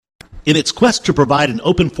In its quest to provide an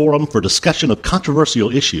open forum for discussion of controversial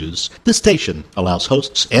issues, this station allows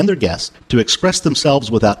hosts and their guests to express themselves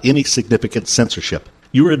without any significant censorship.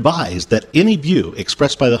 You are advised that any view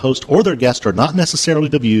expressed by the host or their guest are not necessarily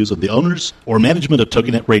the views of the owners or management of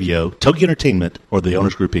TogiNet Radio, Togi Entertainment, or the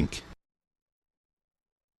Owners Group, Inc.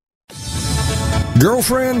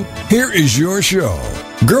 Girlfriend, here is your show.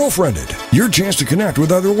 Girlfriendit, your chance to connect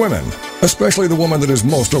with other women, especially the woman that is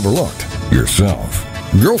most overlooked, yourself.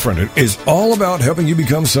 Girlfriendit is all about helping you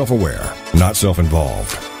become self-aware, not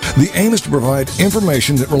self-involved. The aim is to provide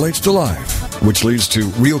information that relates to life, which leads to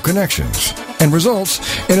real connections and results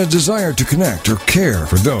in a desire to connect or care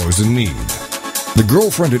for those in need. The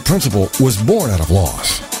Girlfriendit principle was born out of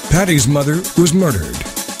loss. Patty's mother was murdered,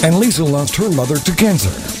 and Lisa lost her mother to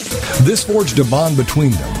cancer. This forged a bond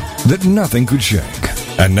between them that nothing could shake.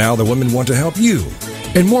 And now the women want to help you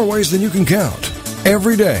in more ways than you can count,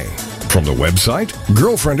 every day. From the website,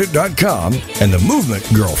 Girlfriendit.com, and the movement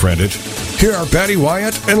Girlfriendit, here are Patty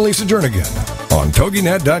Wyatt and Lisa Jernigan on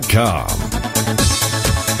TogiNet.com.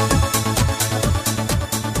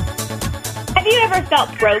 Have you ever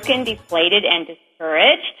felt broken, deflated, and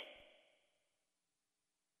discouraged?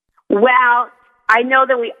 Well, I know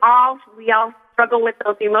that we all struggle with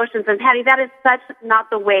those emotions, and Patty, that is such not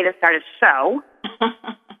the way to start a show.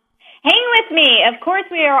 Hang with me. Of course,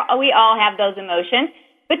 we all have those emotions.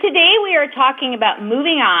 But today we are talking about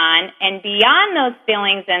moving on and beyond those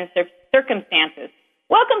feelings and circumstances.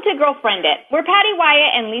 Welcome to Girlfriendit. We're Patty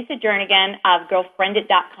Wyatt and Lisa Jernigan of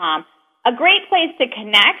Girlfriendit.com, a great place to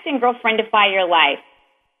connect and girlfriendify your life.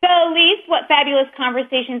 So, Lisa, what fabulous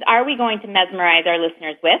conversations are we going to mesmerize our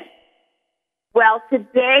listeners with? Well,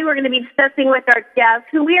 today we're going to be discussing with our guests,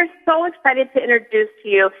 who we are so excited to introduce to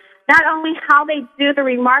you, not only how they do the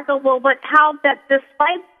remarkable, but how that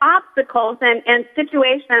despite obstacles and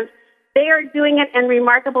situations, they are doing it in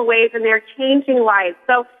remarkable ways and they're changing lives.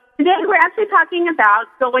 So today we're actually talking about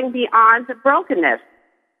going beyond brokenness.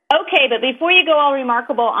 Okay, but before you go all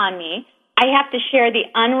remarkable on me, I have to share the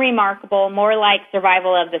unremarkable, more like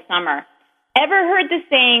survival of the summer. Ever heard the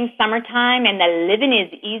saying, summertime and the living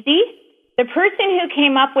is easy? The person who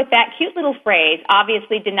came up with that cute little phrase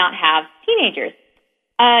obviously did not have teenagers.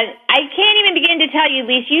 I can't even begin to tell you,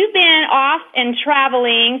 Lise, you've been off and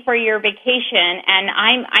traveling for your vacation, and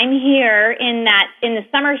I'm here in the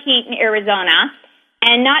summer heat in Arizona,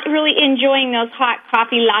 and not really enjoying those hot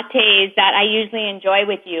coffee lattes that I usually enjoy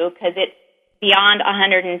with you because it's beyond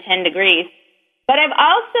 110 degrees. But I've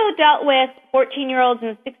also dealt with 14-year-olds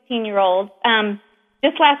and 16-year-olds.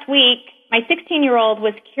 Just last week, my 16-year-old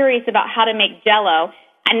was curious about how to make Jell-O.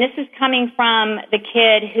 And this is coming from the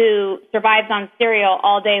kid who survives on cereal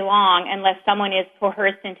all day long unless someone is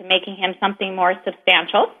coerced into making him something more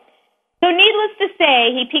substantial. So needless to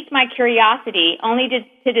say, he piqued my curiosity, only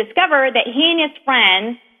to discover that he and his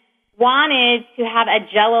friends wanted to have a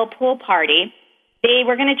Jell-O pool party. They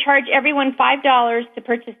were going to charge everyone $5 to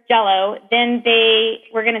purchase Jell-O. Then they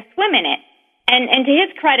were going to swim in it. And to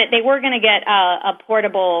his credit, they were going to get a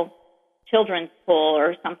portable children's pool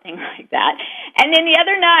or something like that. And then the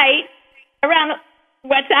other night, around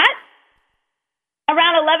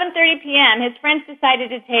 11:30 p.m., his friends decided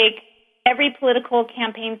to take every political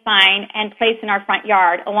campaign sign and place in our front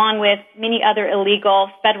yard, along with many other illegal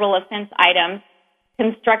federal offense items,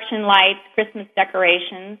 construction lights, Christmas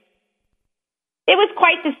decorations. It was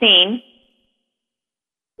quite the scene.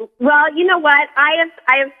 Well, you know what? I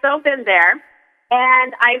have so been there.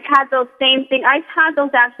 And I've had those same things. I've had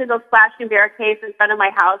those flashing barricades in front of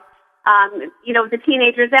my house, the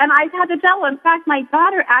teenagers. And I've had the Jell-O. In fact, my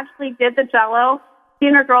daughter actually did the Jell-O.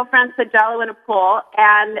 She and her girlfriends put Jell-O in a pool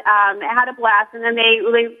and had a blast. And then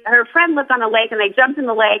her friend lived on a lake, and they jumped in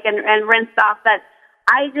the lake and rinsed off. But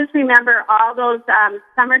I just remember all those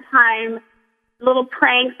summertime little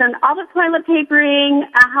pranks and all the toilet papering,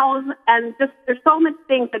 and just there's so much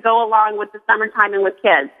things that go along with the summertime and with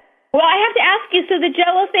kids. Well, I have to ask you, so the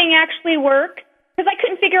Jell-O thing actually worked? Because I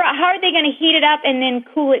couldn't figure out how are they going to heat it up and then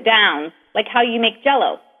cool it down, like how you make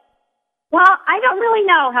Jell-O. Well, I don't really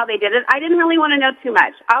know how they did it. I didn't really want to know too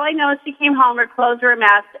much. All I know is she came home, her clothes were a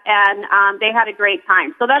mess, and they had a great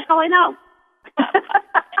time. So that's all I know.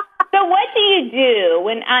 So what do you do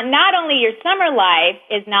when not only your summer life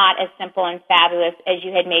is not as simple and fabulous as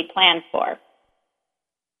you had made plans for?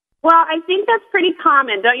 Well, I think that's pretty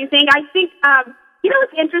common, don't you think? I think...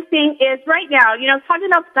 what's interesting is right now, talking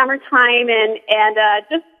about summertime and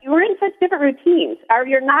just we're in such different routines. Or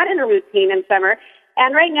you're not in a routine in summer.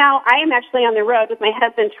 And right now, I am actually on the road with my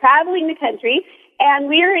husband traveling the country, and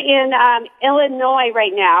we're in Illinois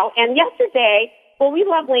right now. And yesterday, we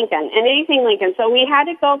love Lincoln and anything Lincoln, so we had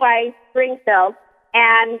to go by Springfield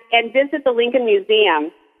and visit the Lincoln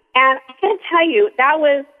Museum. And I can tell you, that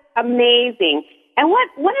was amazing. And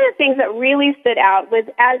one of the things that really stood out was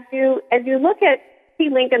as you look at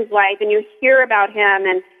Lincoln's life and you hear about him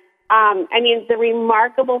and the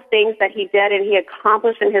remarkable things that he did and he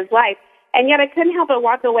accomplished in his life. And yet I couldn't help but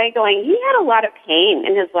walk away going, he had a lot of pain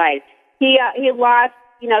in his life. He lost,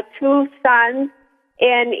 2 sons,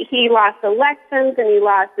 and he lost elections, and he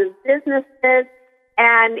lost his businesses,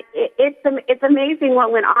 and it's amazing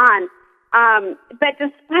what went on. But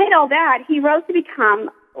despite all that, he rose to become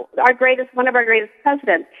one of our greatest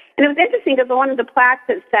presidents. And it was interesting because one of the plaques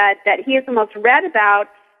that said that he is the most read about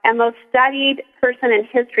and most studied person in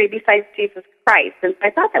history besides Jesus Christ. And so I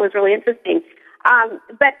thought that was really interesting.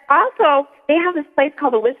 But also, they have this place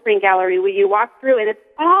called the Whispering Gallery where you walk through, and it's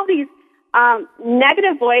all these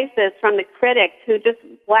negative voices from the critics who just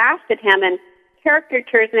blasted him and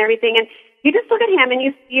caricatures and everything. And you just look at him and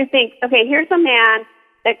you think, okay, here's a man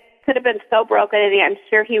that could have been so broken, and I'm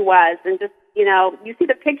sure he was. And just, you see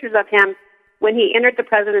the pictures of him when he entered the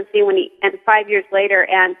presidency, and 5 years later,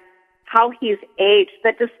 and how he's aged.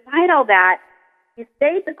 But despite all that, he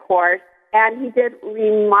stayed the course, and he did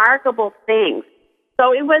remarkable things.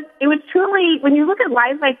 So it was truly, when you look at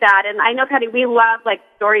lives like that, and I know, Patty, we love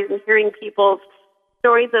stories and hearing people's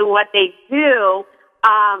stories and what they do.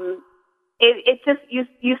 It's just you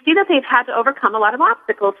see that they've had to overcome a lot of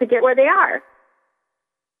obstacles to get where they are.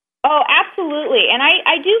 Oh, absolutely, and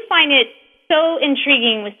I do find it so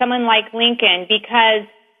intriguing with someone like Lincoln because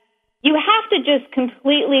you have to just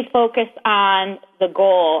completely focus on the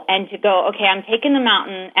goal and to go, okay, I'm taking the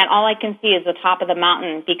mountain, and all I can see is the top of the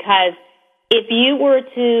mountain, because if you were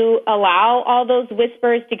to allow all those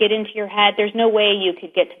whispers to get into your head, there's no way you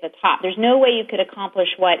could get to the top. There's no way you could accomplish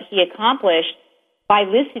what he accomplished by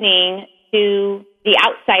listening to the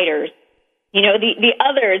outsiders, the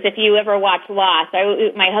others. If you ever watch Lost,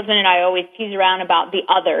 my husband and I always tease around about the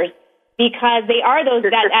others, because they are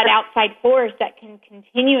that outside force that can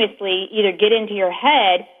continuously either get into your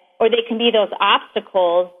head, or they can be those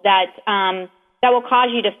obstacles that will cause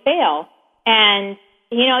you to fail. And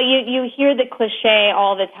you hear the cliche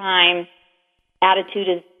all the time,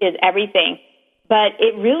 attitude is everything. But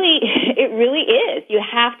it really is. You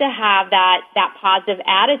have to have that positive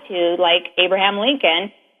attitude like Abraham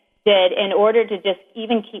Lincoln did in order to just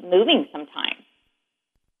even keep moving sometimes.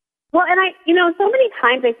 Well, and so many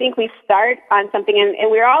times I think we start on something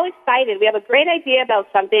and we're all excited. We have a great idea about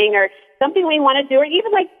something or something we want to do, or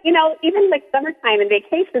even like summertime and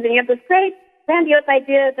vacations, and you have this great grandiose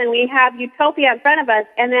ideas and we have utopia in front of us,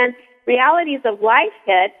 and then realities of life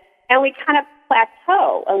hit and we kind of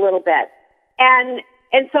plateau a little bit. And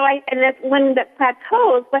that's when that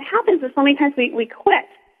plateaus, what happens is so many times we quit.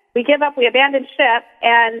 We give up, we abandon ship,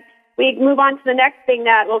 and we move on to the next thing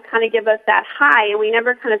that will kind of give us that high, and we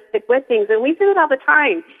never kind of stick with things. And we do it all the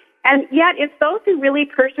time. And yet it's those who really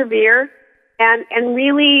persevere and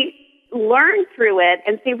really learn through it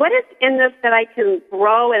and see what is in this that I can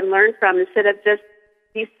grow and learn from, instead of just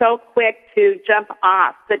be so quick to jump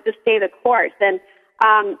off, but just stay the course. And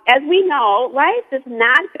as we know, life does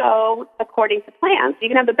not go according to plans. You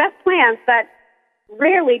can have the best plans, but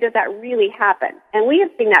rarely does that really happen. And we have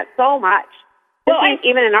seen that so much. Well,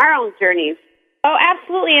 even in our own journeys. Oh,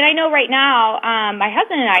 absolutely. And I know right now, my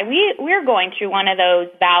husband and I, we're going through one of those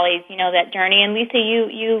valleys, that journey. And Lisa,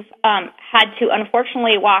 you've had to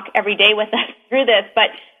unfortunately walk every day with us through this. But,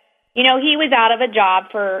 he was out of a job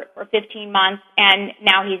for 15 months, and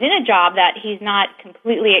now he's in a job that he's not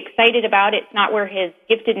completely excited about. It's not where his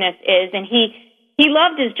giftedness is. And he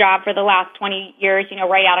loved his job for the last 20 years,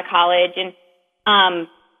 right out of college. And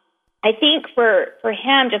I think for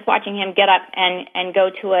him, just watching him get up and go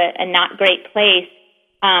to a not great place,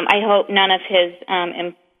 I hope none of his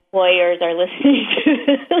employers are listening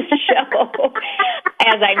to the show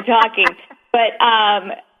as I'm talking. But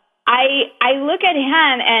I look at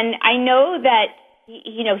him and I know that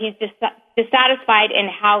he's dissatisfied in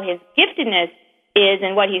how his giftedness is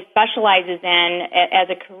and what he specializes in as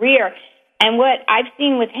a career. And what I've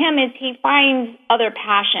seen with him is he finds other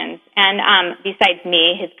passions. And besides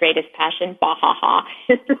me, his greatest passion, bah-ha-ha,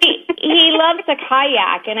 he loves to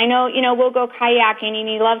kayak. And I know, we'll go kayaking, and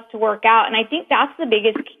he loves to work out. And I think that's the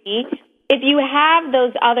biggest key. If you have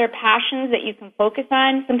those other passions that you can focus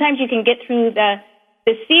on, sometimes you can get through the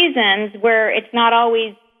seasons where it's not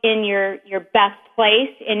always in your best place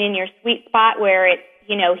and in your sweet spot, where it's,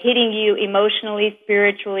 hitting you emotionally,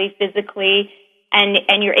 spiritually, physically,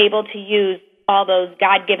 and you're able to use all those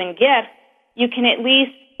God-given gifts. You can at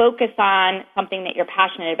least focus on something that you're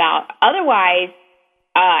passionate about. Otherwise,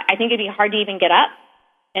 I think it'd be hard to even get up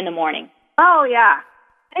in the morning. Oh, yeah.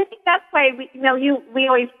 I think that's why we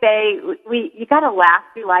always say you got to laugh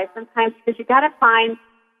through life sometimes, because you got to find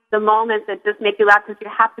the moments that just make you laugh, because you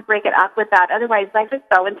have to break it up with that. Otherwise, life is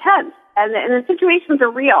so intense, and the situations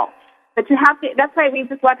are real. But you have to. That's why we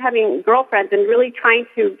just love having girlfriends and really trying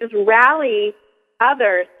to just rally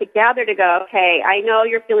others together to go, okay, I know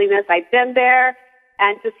you're feeling this. I've been there,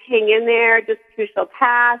 and just hang in there. Just too shall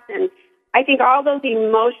pass. And I think all those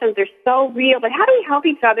emotions are so real. But how do we help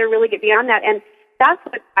each other really get beyond that? And that's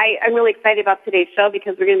what I'm really excited about today's show,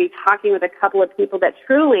 because we're going to be talking with a couple of people that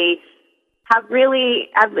truly have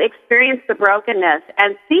experienced the brokenness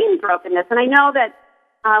and seen brokenness. And I know that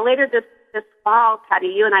later this fall,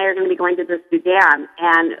 Patty, you and I are going to be going to the Sudan,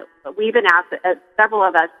 and we've been asked, several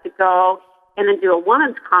of us, to go and then do a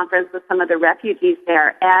women's conference with some of the refugees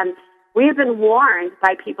there. And we've been warned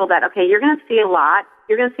by people that, okay, you're going to see a lot.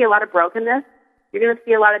 You're going to see a lot of brokenness. You're going to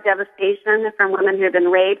see a lot of devastation from women who have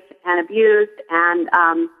been raped and abused and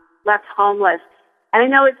left homeless. And I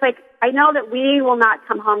know that we will not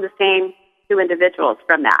come home the same two individuals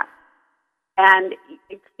from that. And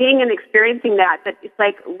seeing and experiencing that it's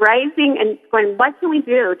like rising and going, what can we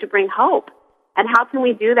do to bring hope? And how can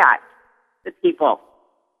we do that to people?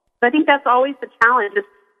 So I think that's always the challenge, is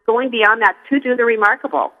going beyond that to do the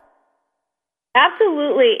remarkable.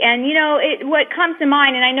 Absolutely. And, what comes to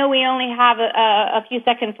mind, and I know we only have a few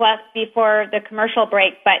seconds left before the commercial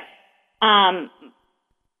break, but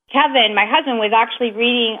Kevin, my husband, was actually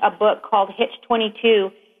reading a book called Hitch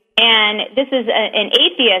 22, and this is an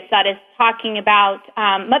atheist that is talking about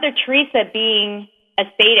Mother Teresa being a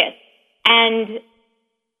sadist. And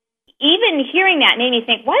even hearing that made me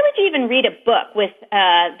think, why would you even read a book with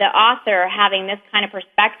the author having this kind of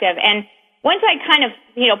perspective? And once I kind of,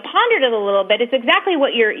 pondered it a little bit, it's exactly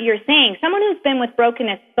what you're saying. Someone who's been with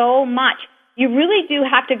brokenness so much, you really do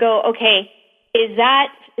have to go, okay, is that,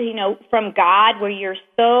 from God, where you're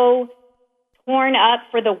so torn up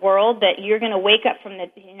for the world that you're going to wake up from the,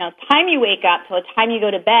 time you wake up till the time you go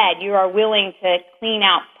to bed, you are willing to clean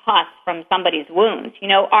out pus from somebody's wounds.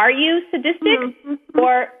 Are you sadistic, mm-hmm.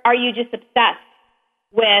 or are you just obsessed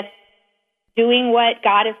with doing what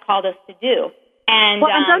God has called us to do? And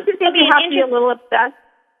don't you think you have to be a little obsessed?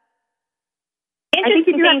 I think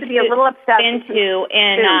you do have to be a little obsessed.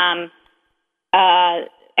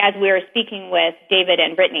 As we were speaking with David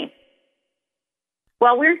and Brittani.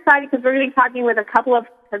 Well, we're excited because we're going to be talking with a couple of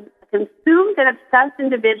consumed and obsessed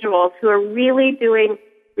individuals who are really doing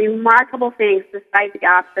remarkable things despite the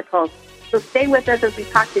obstacles. So stay with us as we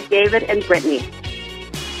talk to David and Brittani.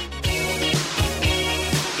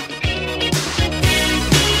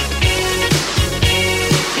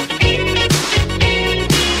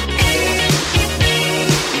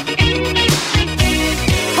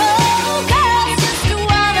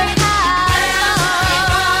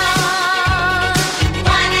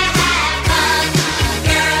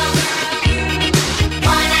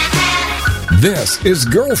 This is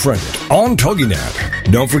Girlfriendit on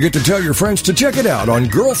TogiNet. Don't forget to tell your friends to check it out on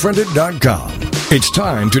Girlfriendit.com. It's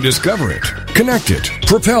time to discover it, connect it,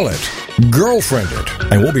 propel it,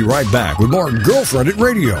 Girlfriendit. And we'll be right back with more Girlfriendit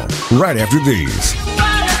Radio right after these.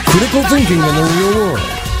 Critical thinking in the real world.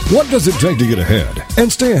 What does it take to get ahead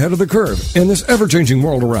and stay ahead of the curve in this ever-changing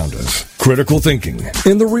world around us? Critical thinking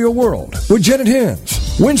in the real world with Janet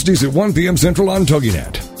Hens. Wednesdays at 1 p.m. Central on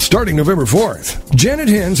TogiNet. Starting November 4th, Janet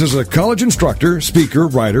Hens is a college instructor, speaker,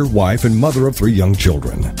 writer, wife, and mother of 3 young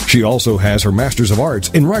children. She also has her Master's of Arts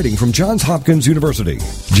in Writing from Johns Hopkins University.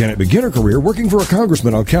 Janet began her career working for a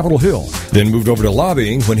congressman on Capitol Hill, then moved over to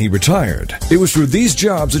lobbying when he retired. It was through these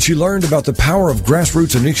jobs that she learned about the power of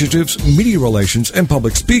grassroots initiatives, media relations, and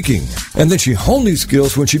public speaking. And then she honed these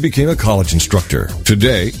skills when she became a college instructor.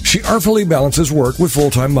 Today, she artfully balances work with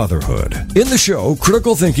full-time motherhood. In the show,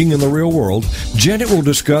 Critical Thinking in the Real World, Janet will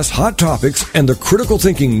discuss hot topics and the critical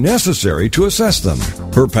thinking necessary to assess them.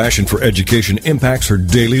 Her passion for education impacts her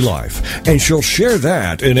daily life, and she'll share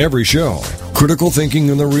that in every show. Critical Thinking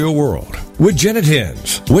in the Real World with Janet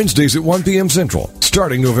Hens, Wednesdays at 1 p.m. Central,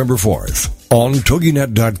 starting November 4th. On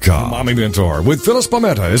TogiNet.com. Mommy Mentor with Phyllis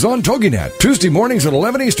Palmetta is on TogiNet, Tuesday mornings at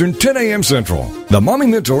 11 Eastern, 10 a.m. Central. The Mommy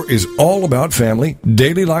Mentor is all about family,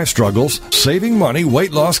 daily life struggles, saving money,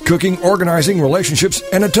 weight loss, cooking, organizing, relationships,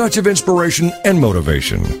 and a touch of inspiration and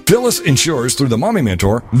motivation. Phyllis ensures through the Mommy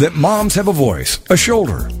Mentor that moms have a voice, a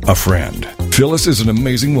shoulder, a friend. Phyllis is an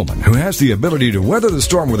amazing woman who has the ability to weather the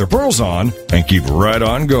storm with her pearls on and keep right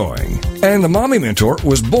on going. And the Mommy Mentor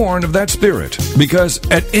was born of that spirit because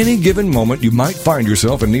at any given moment, you might find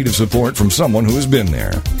yourself in need of support from someone who has been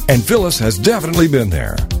there. And Phyllis has definitely been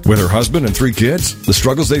there. With her husband and 3 kids, the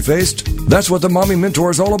struggles they faced, that's what the Mommy Mentor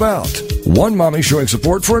is all about. one mommy showing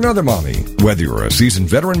support for another mommy. Whether you're a seasoned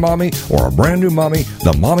veteran mommy or a brand new mommy,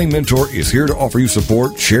 the Mommy Mentor is here to offer you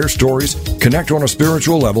support, share stories, connect on a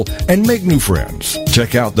spiritual level, and make new friends.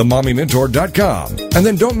 Check out themommymentor.com. And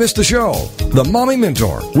then don't miss the show, The Mommy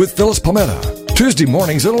Mentor with Phyllis Palmetta. Tuesday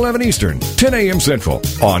mornings at 11 Eastern, 10 a.m. Central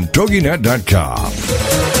on TogiNet.com.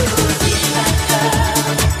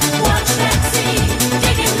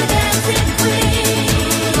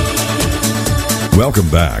 Welcome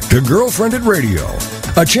back to Girlfriendit Radio,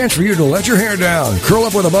 a chance for you to let your hair down, curl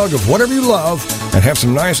up with a mug of whatever you love, and have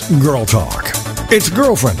some nice girl talk. It's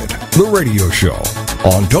Girlfriendit, the radio show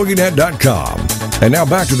on TogiNet.com. And now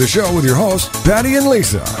back to the show with your hosts, Patty and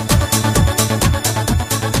Lisa.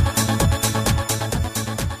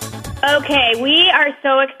 Okay, we are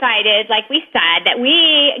so excited, like we said, that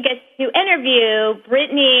we get to interview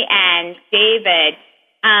Brittani and David.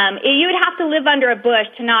 You would have to live under a bush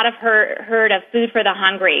to not have heard of Food for the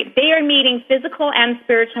Hungry. They are meeting physical and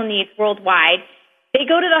spiritual needs worldwide. They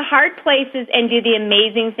go to the hard places and do the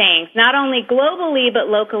amazing things, not only globally but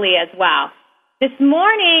locally as well. This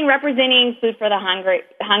morning, representing Food for the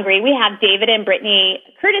Hungry, we have David and Brittani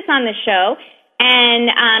Curtis on the show. And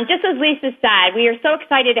just as Lisa said, we are so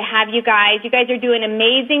excited to have you guys. You guys are doing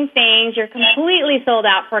amazing things. You're completely sold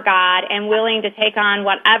out for God and willing to take on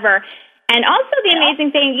whatever. And also the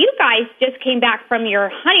amazing thing, you guys just came back from your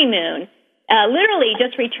honeymoon, literally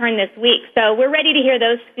just returned this week. So we're ready to hear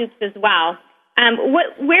those scoops as well.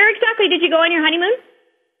 Where exactly did you go on your honeymoon?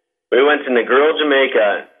 We went to Negril,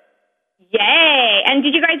 Jamaica. Yay! And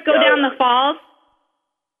did you guys go down the falls?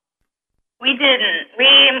 We didn't. We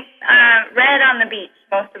read on the beach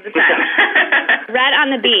most of the time. Read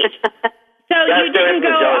on the beach. So you didn't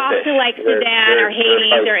go off to like Sudan or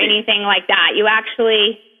Hades or anything like that. You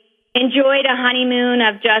actually enjoyed a honeymoon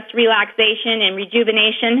of just relaxation and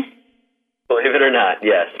rejuvenation? Believe it or not,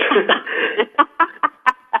 yes.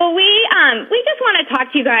 Well, we just want to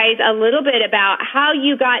talk to you guys a little bit about how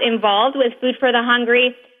you got involved with Food for the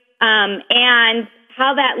Hungry, and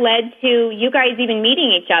how that led to you guys even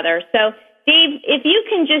meeting each other. So, Dave, if you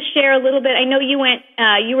can just share a little bit. I know you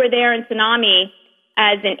were there in Tsunami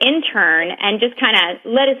as an intern, and just kind of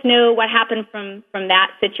let us know what happened from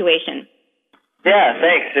that situation. Yeah,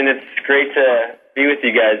 thanks, and it's great to be with you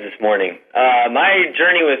guys this morning. My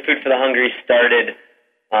journey with Food for the Hungry started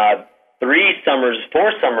 4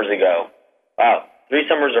 summers ago. Wow, 3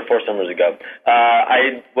 summers or 4 summers ago.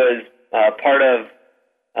 I was part of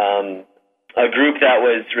a group that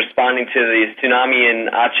was responding to the tsunami in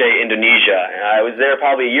Aceh, Indonesia. I was there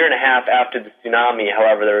probably a year and a half after the tsunami.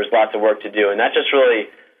 However, there was lots of work to do, and that just really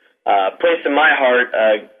placed in my heart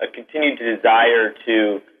a continued desire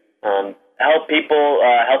to help people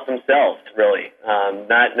help themselves, really,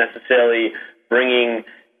 not necessarily bringing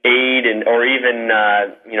aid or even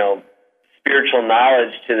spiritual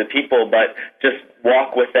knowledge to the people, but just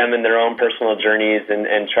walk with them in their own personal journeys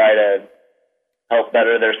and try to help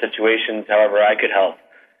better their situations however I could help.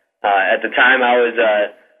 At the time, I was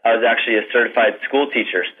actually a certified school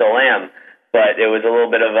teacher, still am, but it was a little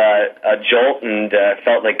bit of a jolt, and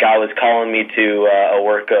felt like God was calling me to a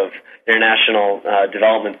work of international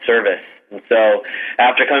development service. And so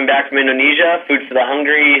after coming back from Indonesia, Food for the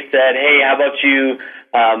Hungry said, hey, how about you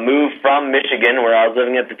move from Michigan, where I was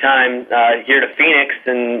living at the time, here to Phoenix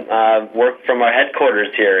and work from our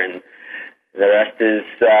headquarters here, and the rest is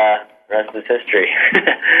history.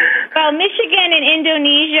 Well, Michigan and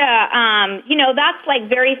Indonesia, that's like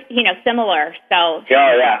very, similar. So.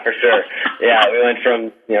 Oh yeah, for sure. Yeah, we went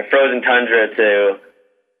from frozen tundra to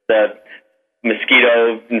the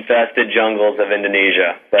mosquito-infested jungles of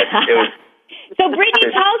Indonesia. But it was. So,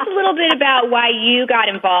 Brittani, tell us a little bit about why you got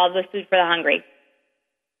involved with Food for the Hungry.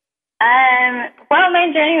 Well, my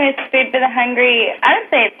journey with Food for the Hungry, I would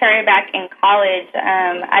say it started back in college.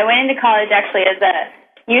 I went into college actually as a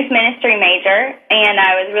youth ministry major, and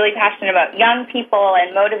I was really passionate about young people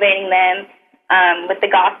and motivating them with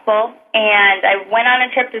the gospel. And I went on a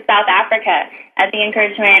trip to South Africa at the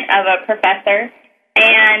encouragement of a professor,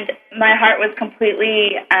 and my heart was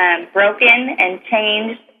completely broken and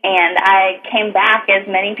changed. And I came back, as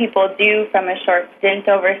many people do from a short stint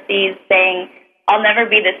overseas, saying, I'll never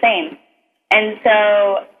be the same. And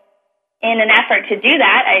so in an effort to do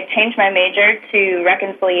that, I changed my major to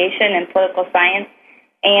reconciliation and political science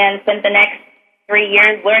and spent the next 3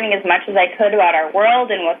 years learning as much as I could about our world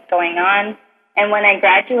and what's going on. And when I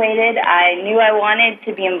graduated, I knew I wanted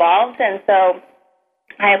to be involved, and so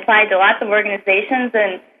I applied to lots of organizations,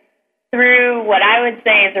 and through what I would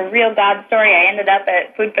say is a real God story, I ended up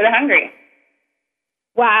at Food for the Hungry.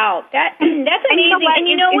 Wow, that's amazing.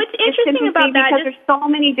 And what's interesting about that? Because there's so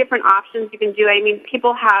many different options you can do. I mean,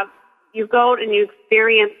 people have you go and you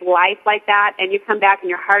experience life like that, and you come back and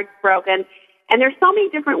your heart's broken. And there's so many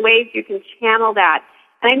different ways you can channel that.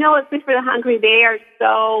 And I know it's Food for the Hungry. They are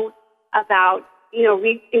so about,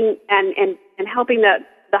 reaching and helping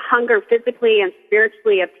the hunger physically and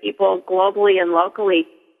spiritually of people globally and locally.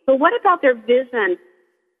 So what about their vision?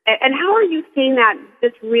 And how are you seeing that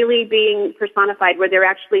just really being personified where they're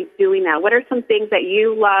actually doing that? What are some things that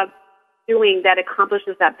you love doing that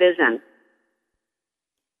accomplishes that vision?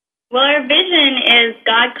 Well, our vision is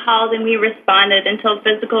God called and we responded until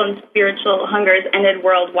physical and spiritual hungers ended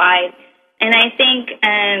worldwide. And I think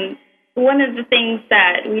one of the things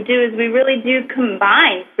that we do is we really do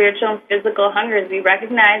combine spiritual and physical hungers. We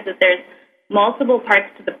recognize that there's multiple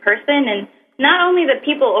parts to the person, and not only the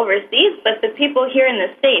people overseas, but the people here in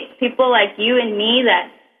the States, people like you and me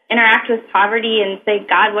that interact with poverty and say,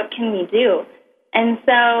 God, what can we do? And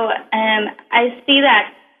so I see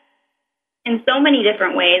that in so many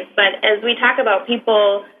different ways. But as we talk about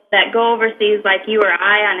people that go overseas like you or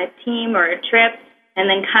I on a team or a trip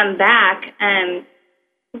and then come back,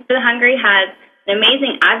 The Hungry has an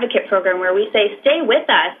amazing advocate program where we say, stay with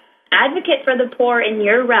us, advocate for the poor in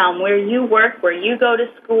your realm, where you work, where you go to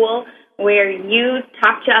school, where you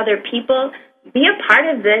talk to other people. Be a part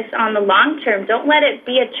of this on the long term. Don't let it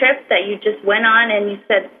be a trip that you just went on and you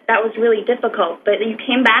said that was really difficult, but you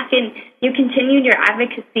came back and you continued your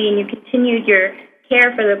advocacy and you continued your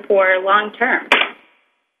care for the poor long term.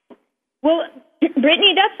 Well,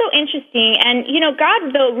 Brittani, that's so interesting. And,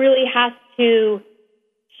 God, though, really has to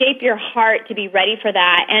shape your heart to be ready for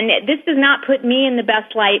that. And this does not put me in the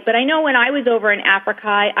best light, but I know when I was over in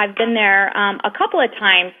Africa, I've been there a couple of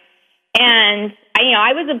times, and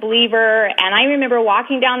I was a believer, and I remember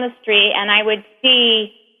walking down the street, and I would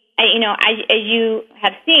see, as you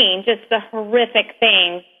have seen, just the horrific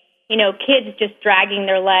things. Kids just dragging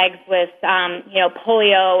their legs with,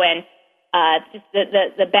 polio, and just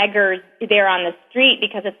the beggars there on the street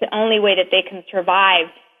because it's the only way that they can survive.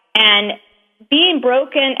 And being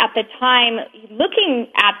broken at the time, looking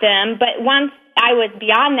at them, but once I was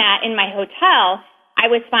beyond that in my hotel,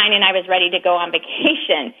 I was fine and I was ready to go on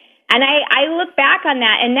vacation. And I look back on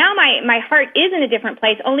that, and now my heart is in a different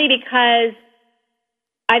place only because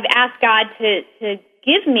I've asked God to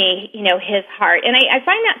give me, his heart. And I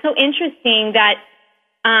find that so interesting that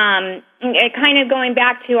kind of going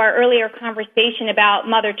back to our earlier conversation about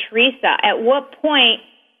Mother Teresa, at what point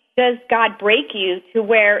does God break you to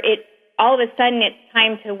where all of a sudden it's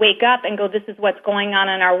time to wake up and go, this is what's going on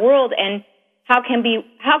in our world, and how can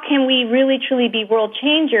we really truly be world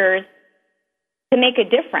changers to make a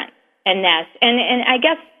difference in this? And I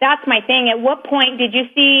guess that's my thing. At what point did you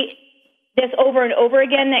see this over and over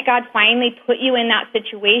again, that God finally put you in that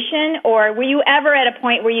situation, or were you ever at a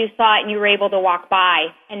point where you saw it and you were able to walk by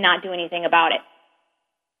and not do anything about it?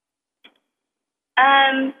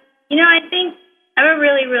 I think I'm a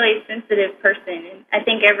really, really sensitive person, and I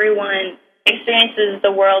think everyone experiences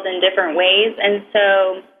the world in different ways, and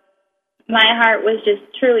so my heart was just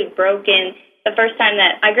truly broken the first time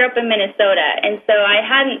that I grew up in Minnesota, and so I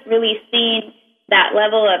hadn't really seen that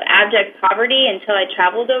level of abject poverty until I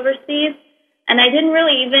traveled overseas, and I didn't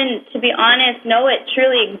really even, to be honest, know it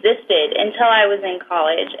truly existed until I was in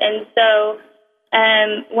college. And so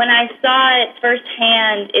when I saw it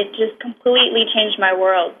firsthand, it just completely changed my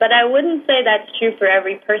world. But I wouldn't say that's true for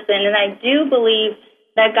every person, and I do believe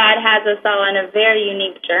that God has us all on a very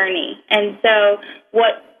unique journey. And so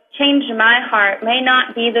what changed my heart may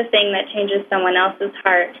not be the thing that changes someone else's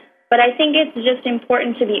heart, but I think it's just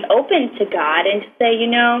important to be open to God and to say,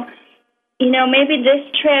 maybe this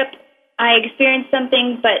trip I experienced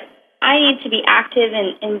something, but I need to be active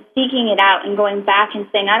in seeking it out and going back and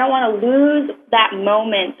saying, I don't want to lose that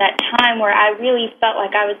moment, that time where I really felt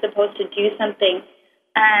like I was supposed to do something.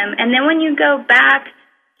 And then when you go back,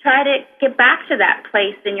 try to get back to that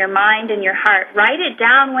place in your mind and your heart. Write it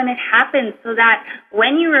down when it happens so that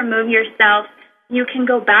when you remove yourself, you can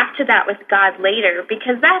go back to that with God later,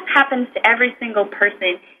 because that happens to every single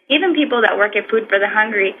person, even people that work at Food for the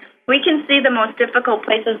Hungry. We can see the most difficult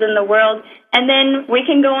places in the world, and then we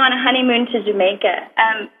can go on a honeymoon to Jamaica.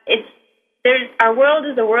 Our world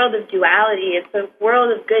is a world of duality. It's a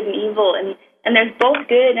world of good and evil, and there's both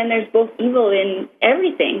good and there's both evil in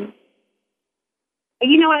everything.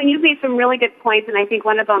 And you made some really good points, and I think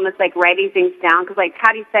one of them is like writing things down, because like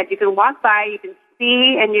Patty said, you can walk by, you can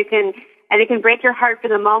see, and it can break your heart for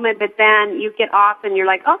the moment, but then you get off and you're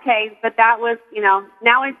like, okay, but that was,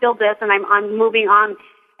 now I feel this and I'm moving on.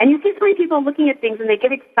 And you see so many people looking at things and they get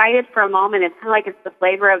excited for a moment. It's kind of like it's the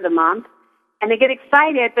flavor of the month. And they get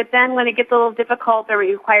excited, but then when it gets a little difficult or it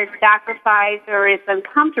requires sacrifice or it's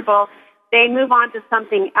uncomfortable, they move on to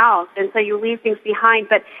something else, and so you leave things behind.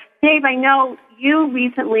 But Dave, I know you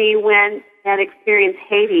recently went and experienced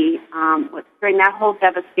Haiti during that whole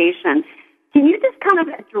devastation. Can you just kind of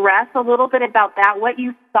address a little bit about that, what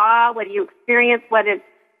you saw, what you experienced,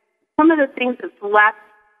 some of the things that's left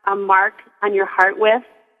a mark on your heart with?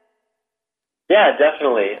 Yeah,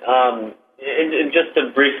 definitely. And just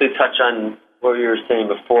to briefly touch on what you were saying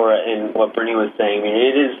before and what Brittany was saying, I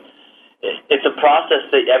mean, it's a process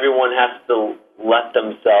that everyone has to let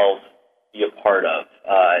themselves be a part of.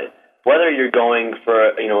 Whether you're going for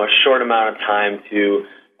a short amount of time to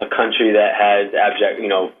a country that has abject,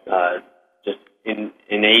 just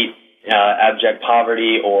innate abject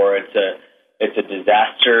poverty, or it's a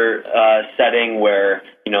disaster setting where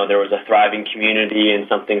there was a thriving community and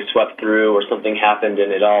something swept through, or something happened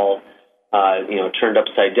and it all turned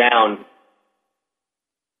upside down.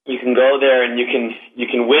 You can go there and you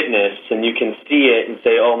can witness and you can see it and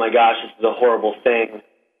say, oh my gosh, this is a horrible thing.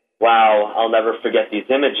 Wow, I'll never forget these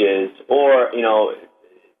images. Or,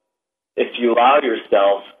 if you allow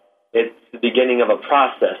yourself, it's the beginning of a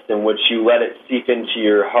process in which you let it seep into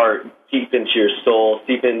your heart, seep into your soul,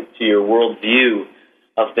 seep into your worldview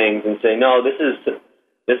of things, and say, no, this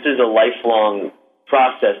is a lifelong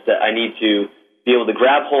process that I need to be able to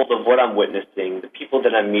grab hold of what I'm witnessing, the people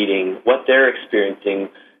that I'm meeting, what they're experiencing,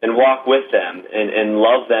 and walk with them and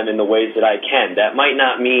love them in the ways that I can. That might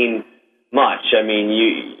not mean much. I mean,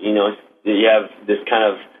 you have this kind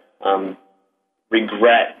of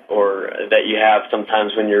regret, or that you have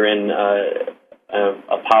sometimes when you're in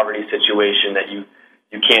a poverty situation, that you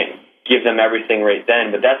can't give them everything right then.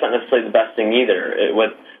 But that's not necessarily the best thing either.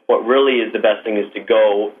 What really is the best thing is to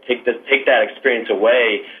go take that experience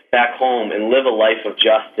away back home and live a life of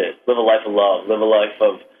justice, live a life of love, live a life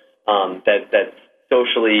of that's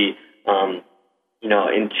socially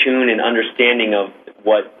in tune and understanding of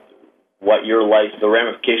what your life, the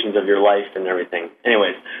ramifications of your life and everything.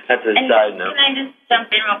 Anyways, that's a side note. Can I just jump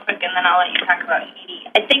in real quick and then I'll let you talk about Haiti?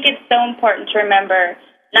 I think it's so important to remember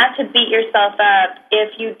not to beat yourself up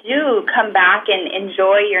if you do come back and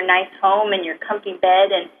enjoy your nice home and your comfy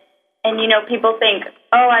bed and people think,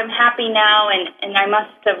 oh, I'm happy now and I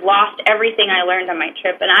must have lost everything I learned on my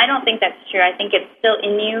trip. And I don't think that's true. I think it's still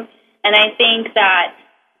in you. And I think that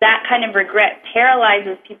kind of regret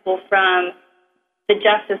paralyzes people from the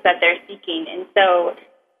justice that they're seeking. And so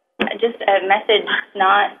just a message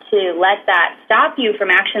not to let that stop you from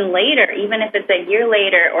action later, even if it's a year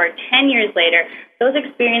later or 10 years later. Those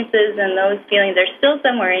experiences and those feelings are still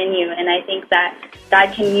somewhere in you, and I think that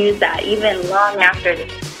God can use that even long after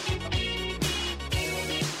this.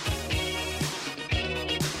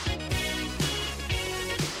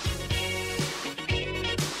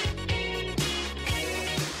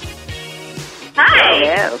 Hi.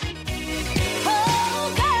 Hello.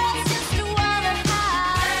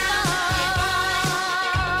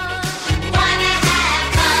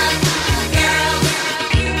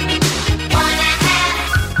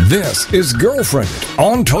 This is Girlfriendit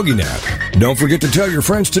on TogiNet. Don't forget to tell your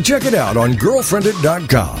friends to check it out on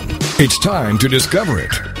Girlfriendit.com. It's time to discover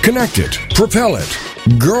it, connect it, propel it,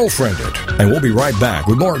 Girlfriendit. And we'll be right back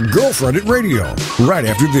with more Girlfriendit Radio right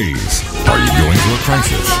after these. Are you going through a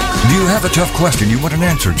crisis? Do you have a tough question you want an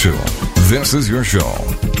answer to? This is your show.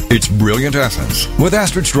 It's Brilliant Essence with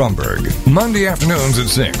Astrid Stromberg. Monday afternoons at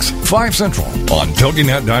 6, 5 Central on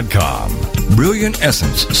TogiNet.com. Brilliant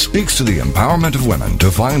Essence speaks to the empowerment of women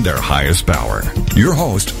to find their highest power. Your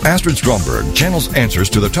host, Astrid Stromberg, channels answers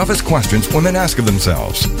to the toughest questions women ask of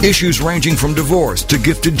themselves. Issues ranging from divorce to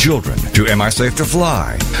gifted children, to am I safe to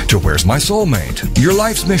fly, to where's my soulmate, your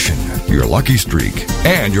life's mission, your lucky streak,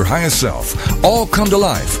 and your highest self all come to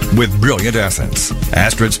life with Brilliant Essence.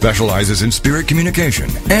 Astrid specializes in spirit communication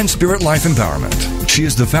and spirit life empowerment. She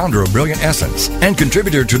is the founder of Brilliant Essence and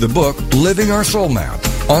contributor to the book Living Our Soul Map,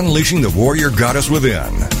 Unleashing the Warrior Goddess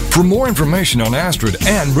Within. For more information on Astrid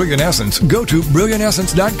and Brilliant Essence, go to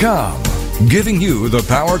BrilliantEssence.com. Giving you the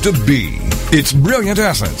power to be. It's Brilliant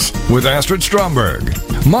Essence with Astrid Stromberg.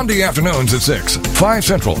 Monday afternoons at 6, 5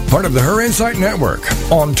 Central, part of the Her Insight Network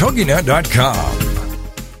on TogiNet.com.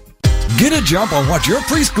 Get a jump on what your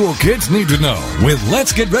preschool kids need to know with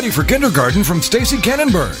Let's Get Ready for Kindergarten from Stacy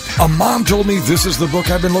Kannenberg. A mom told me this is the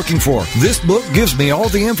book I've been looking for. This book gives me all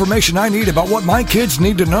the information I need about what my kids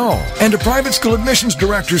need to know. And a private school admissions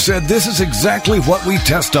director said this is exactly what we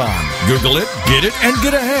test on. Google it, get it, and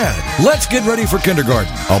get ahead. Let's Get Ready for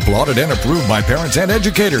Kindergarten. Applauded and approved by parents and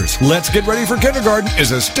educators. Let's Get Ready for Kindergarten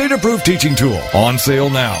is a state-approved teaching tool. On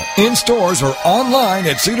sale now, in stores or online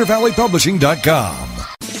at CedarValleyPublishing.com.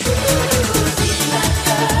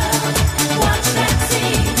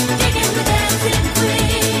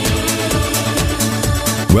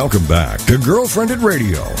 Welcome back to Girlfriendit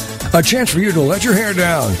Radio, a chance for you to let your hair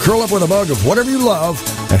down, curl up with a mug of whatever you love,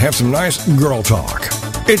 and have some nice girl talk.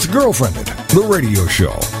 It's Girlfriendit, the radio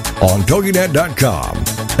show, on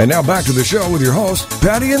TogiNet.com. And now back to the show with your hosts,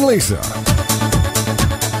 Patty and Lisa.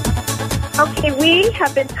 Okay, we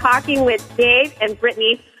have been talking with Dave and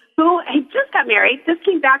Brittani, who just got married, just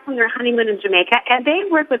came back from their honeymoon in Jamaica, and they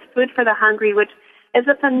work with Food for the Hungry, which is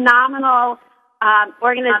a phenomenal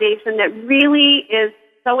organization that really is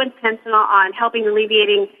so intentional on helping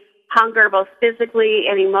alleviating hunger, both physically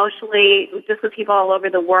and emotionally, just with people all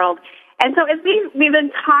over the world. And so as we've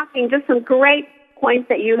been talking, just some great points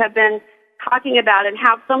that you have been talking about, and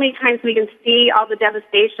how so many times we can see all the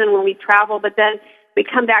devastation when we travel, but then we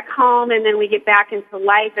come back home and then we get back into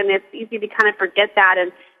life, and it's easy to kind of forget that.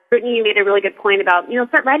 And Brittani, you made a really good point about,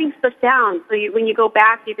 start writing stuff down so when you go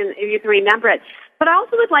back, you can remember it. But I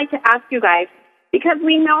also would like to ask you guys, because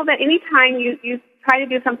we know that anytime you try to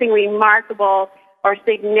do something remarkable or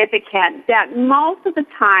significant, that most of the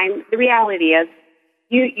time the reality is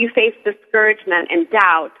you face discouragement and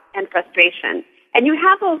doubt and frustration. And you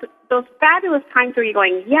have those fabulous times where you're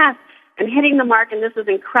going, yes, I'm hitting the mark and this is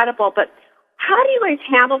incredible, but how do you guys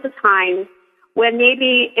handle the times when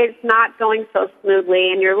maybe it's not going so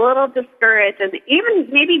smoothly and you're a little discouraged and even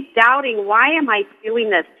maybe doubting, why am I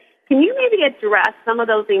doing this? Can you maybe address some of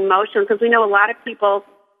those emotions? Because we know a lot of people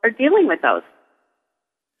are dealing with those.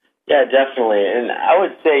 Yeah, definitely. And I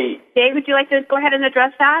would say, Dave, would you like to go ahead and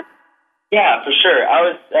address that? Yeah, for sure.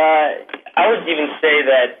 I would even say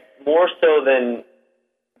that more so than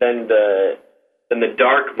the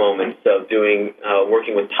dark moments of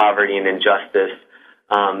working with poverty and injustice,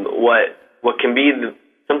 what can be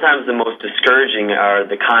sometimes the most discouraging are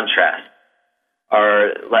the contrasts.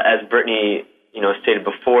 As Brittani stated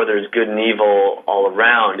before, there's good and evil all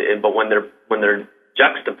around, but when they're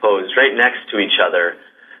juxtaposed right next to each other,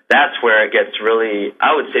 that's where it gets really,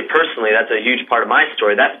 I would say personally, that's a huge part of my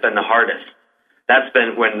story. That's been the hardest. That's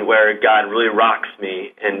been where God really rocks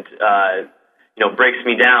me and breaks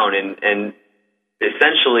me down, and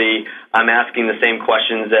essentially I'm asking the same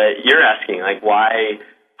questions that you're asking, like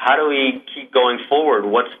how do we keep going forward?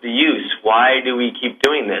 What's the use? Why do we keep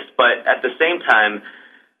doing this? But at the same time,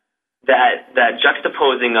 that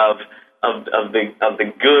juxtaposing of the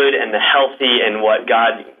good and the healthy and what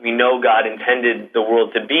we know God intended the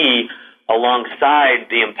world to be, alongside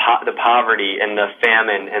the poverty and the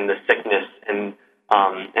famine and the sickness and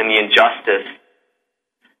the injustice.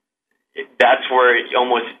 That's where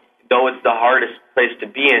though it's the hardest place to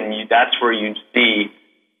be in, that's where you see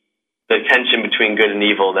the tension between good and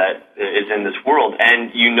evil that is in this world,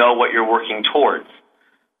 and what you're working towards.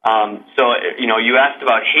 So you asked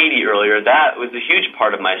about Haiti earlier. That was a huge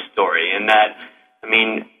part of my story, and that,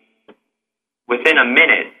 within a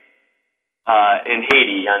minute in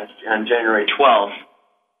Haiti on January 12th,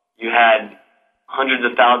 you had hundreds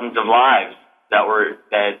of thousands of lives that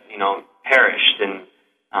perished, and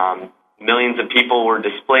millions of people were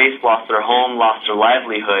displaced, lost their home, lost their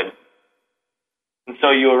livelihood. And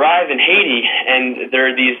so you arrive in Haiti, and there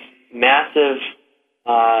are these massive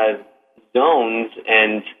zones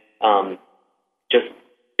and just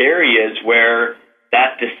areas where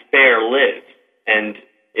that despair lives and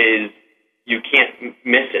you can't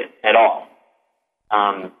miss it at all.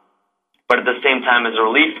 But at the same time, as a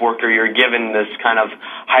relief worker, you're given this kind of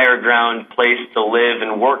higher ground place to live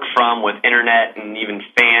and work from, with internet and even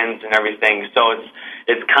fans and everything. So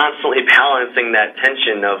it's constantly balancing that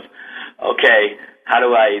tension of, okay, how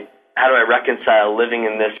do I reconcile living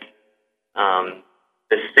in this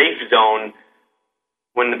safe zone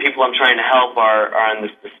when the people I'm trying to help are in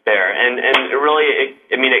this despair? And it really,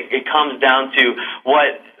 it comes down to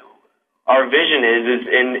what our vision is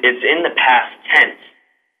it's in the past tense.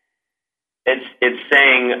 It's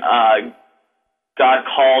saying God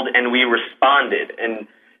called and we responded, and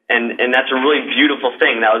that's a really beautiful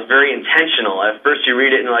thing. That was very intentional. At first you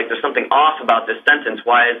read it and there's something off about this sentence.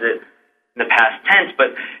 Why is it in the past tense?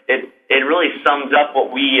 But it really sums up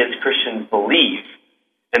what we as Christians believe,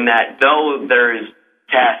 and that though there is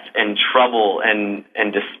death and trouble and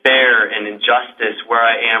despair and injustice where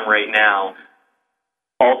I am right now,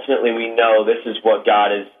 ultimately we know this is what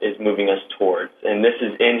God is moving us towards, and this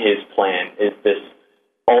is in His plan, is this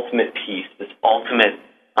ultimate peace, this ultimate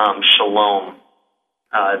shalom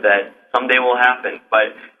that someday will happen.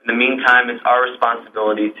 But in the meantime, it's our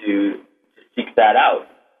responsibility to seek that out.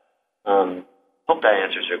 Hope that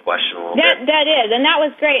answers your question a little bit. That is, and that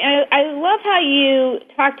was great. And I love how you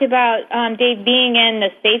talked about, Dave, being in the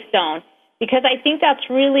safe zone, because I think that's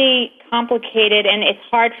really complicated, and it's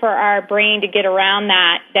hard for our brain to get around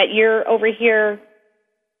that you're over here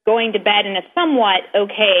going to bed in a somewhat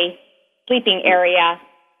okay sleeping area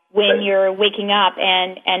when you're waking up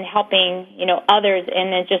and helping, others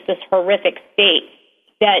in just this horrific state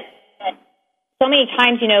that so many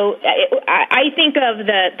times, I think of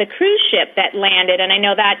the cruise ship that landed, and I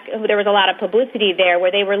know that there was a lot of publicity there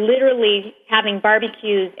where they were literally having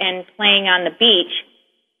barbecues and playing on the beach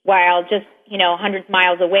while just, hundreds of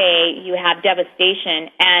miles away you have devastation.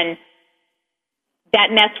 And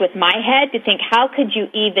that messed with my head to think, how could you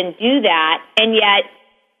even do that? And yet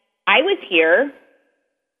I was here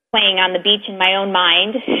playing on the beach in my own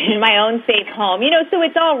mind, in my own safe home. So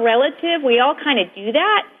it's all relative. We all kind of do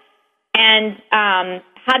that. And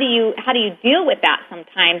how do you deal with that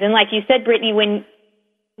sometimes? And like you said, Brittani,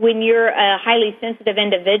 when you're a highly sensitive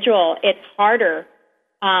individual, it's harder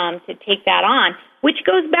to take that on. Which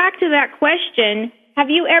goes back to that question: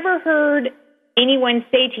 have you ever heard anyone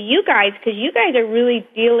say to you guys, because you guys are really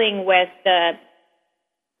dealing with the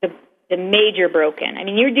major broken. I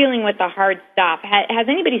mean, you're dealing with the hard stuff. Has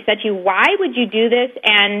anybody said to you, why would you do this?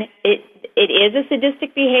 And it is a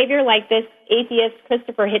sadistic behavior, like this atheist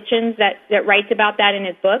Christopher Hitchens that writes about that in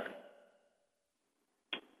his book?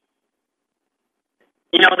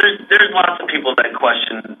 There's lots of people that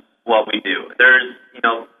question what we do.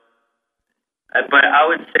 But I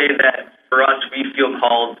would say that for us, we feel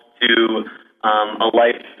called to a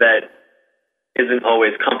life that isn't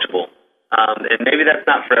always comfortable. And maybe that's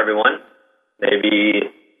not for everyone. Maybe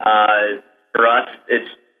for us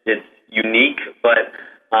it's unique, but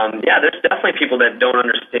there's definitely people that don't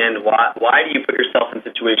understand why do you put yourself in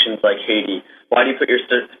situations like Haiti? Why do you put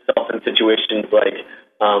yourself in situations like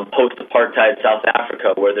post-apartheid South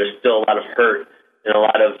Africa, where there's still a lot of hurt and a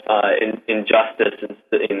lot of injustice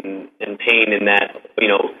and pain in that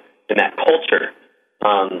in that culture?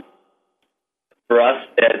 For us,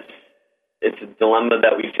 it's a dilemma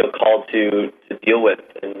that we feel called to deal with,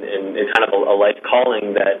 and it's kind of a life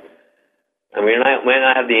calling that, we might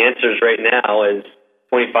not have the answers right now as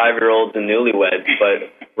 25-year-olds and newlyweds,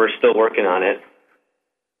 but we're still working on it.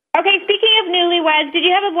 Okay, speaking of newlyweds, did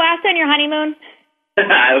you have a blast on your honeymoon?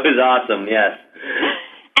 It was awesome, yes.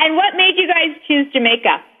 And what made you guys choose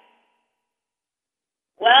Jamaica?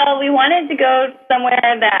 Well, we wanted to go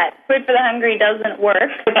somewhere that Food for the Hungry doesn't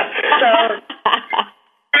work, so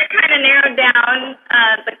that kind of narrowed down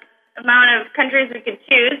the amount of countries we could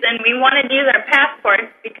choose, and we wanted to use our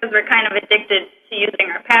passports because we're kind of addicted to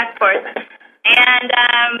using our passports. And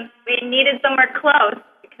we needed somewhere close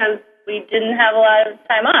because we didn't have a lot of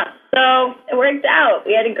time off. So it worked out.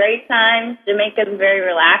 We had a great time. Jamaica's very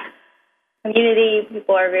relaxed community.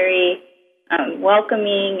 People are very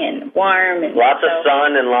welcoming and warm. And lots of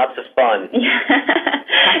sun and lots of fun.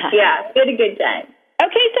 Yeah, we had a good time.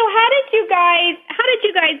 Okay, so how did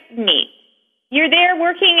you guys meet? You're there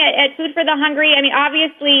working at Food for the Hungry. I mean,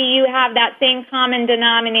 obviously you have that same common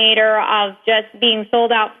denominator of just being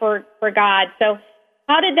sold out for God. So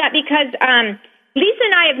how did that, because Lisa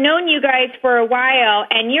and I have known you guys for a while,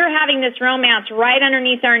 and you're having this romance right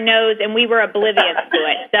underneath our nose, and we were oblivious to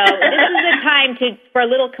it. So this is the time for a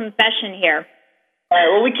little confession here. All right,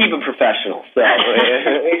 well, we keep it professional, so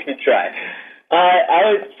we can try.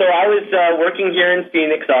 I was working here in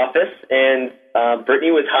Phoenix office, and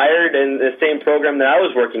Brittani was hired in the same program that I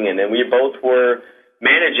was working in, and we both were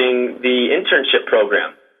managing the internship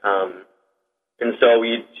program. And so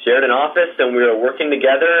we shared an office, and we were working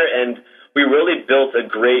together, and we really built a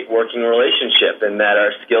great working relationship, and that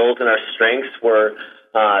our skills and our strengths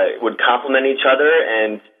would complement each other.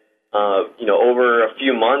 And over a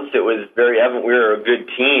few months, it was very evident we were a good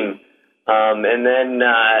team. And then,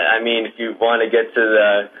 if you want to get to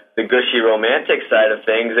the gushy romantic side of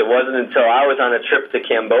things, it wasn't until I was on a trip to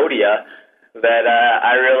Cambodia that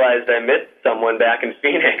I realized I missed someone back in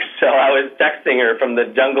Phoenix. So I was texting her from the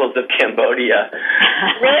jungles of Cambodia.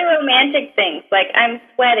 Really romantic things, like I'm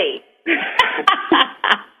sweaty.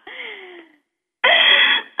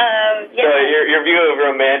 So your view of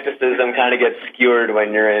romanticism kind of gets skewered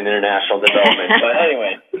when you're in international development. But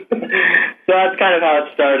anyway, so that's kind of how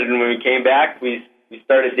it started. And when we came back, we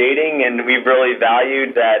started dating, and we've really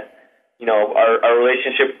valued that. Our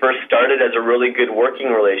relationship first started as a really good working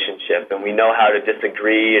relationship, and we know how to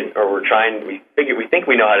disagree, we think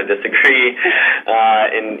we know how to disagree,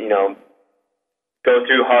 and go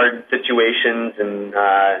through hard situations, and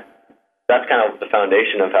that's kind of the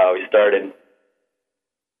foundation of how we started.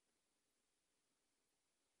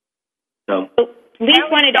 So, Lise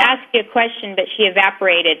wanted to ask you a question, but she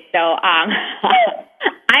evaporated, so I'm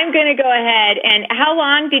going to go ahead. And how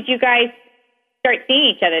long did you guys start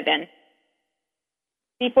seeing each other then?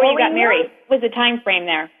 Before you got married? What was the time frame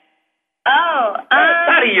there? Oh,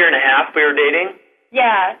 about a year and a half we were dating.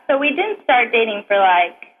 Yeah, so we didn't start dating for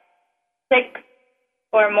like 6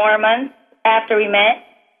 or more months after we met,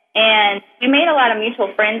 and we made a lot of mutual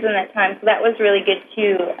friends in that time, so that was really good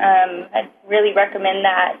too. I'd really recommend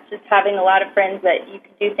that, just having a lot of friends that you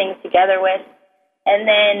could do things together with. And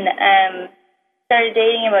then started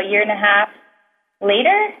dating about a year and a half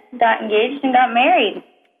later, got engaged and got married.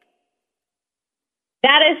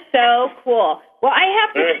 That is so cool. Well, I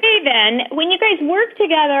have to say then, when you guys work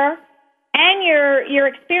together and you're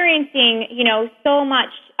experiencing, so much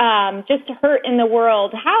just hurt in the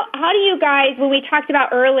world, how do you guys, when we talked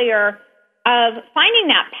about earlier, of finding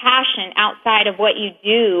that passion outside of what you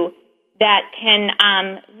do that can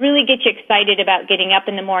really get you excited about getting up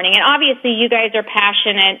in the morning? And obviously you guys are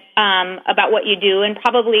passionate about what you do, and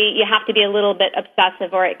probably you have to be a little bit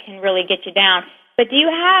obsessive or it can really get you down. But do you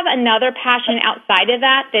have another passion outside of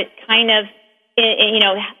that kind of,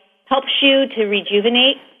 helps you to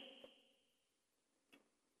rejuvenate?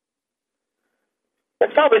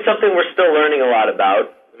 That's probably something we're still learning a lot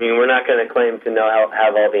about. I mean, we're not going to claim to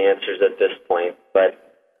have all the answers at this point, but...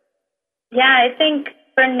 Yeah, I think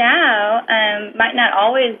for now, might not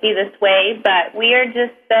always be this way, but we are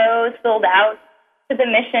just so sold out to the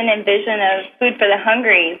mission and vision of Food for the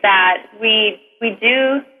Hungry that we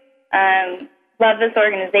do love this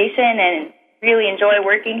organization and really enjoy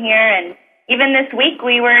working here. And even this week,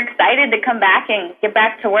 we were excited to come back and get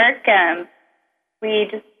back to work. We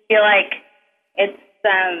just feel like it's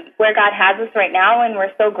where God has us right now, and we're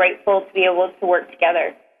so grateful to be able to work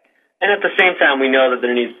together. And at the same time, we know that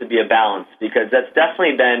there needs to be a balance, because that's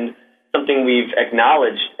definitely been something we've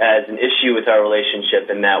acknowledged as an issue with our relationship,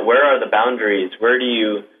 and that where are the boundaries? Where do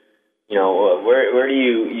you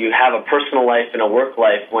have a personal life and a work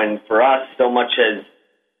life when for us so much has,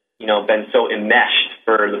 been so enmeshed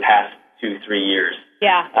for the past 2-3 years.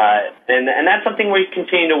 Yeah. And that's something we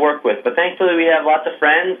continue to work with. But thankfully we have lots of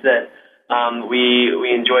friends that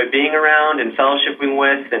we enjoy being around and fellowshipping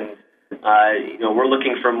with, and we're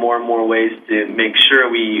looking for more and more ways to make sure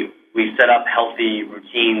we set up healthy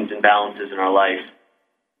routines and balances in our life.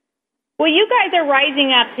 Well, you guys are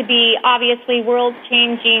rising up to be, obviously,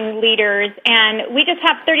 world-changing leaders, and we just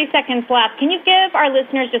have 30 seconds left. Can you give our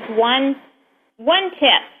listeners just one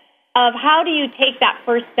tip of how do you take that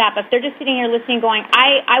first step? If they're just sitting here listening going,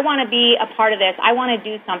 I want to be a part of this, I want to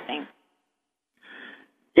do something.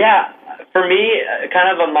 Yeah, for me, kind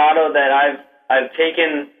of a motto that I've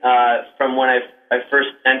taken from when I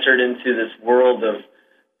first entered into this world of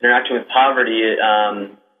interacting with poverty,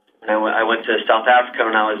 I went to South Africa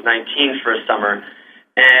when I was 19 for a summer,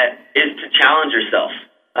 is to challenge yourself.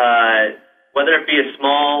 Whether it be a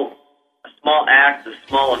small act, a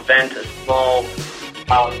small event, a small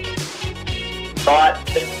thought,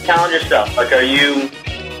 just challenge yourself. Like, are you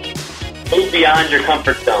move beyond your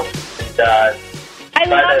comfort zone? I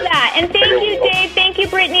love that. And thank you, Dave. Thank you,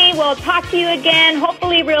 Brittany. We'll talk to you again,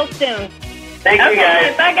 hopefully real soon. Thank you,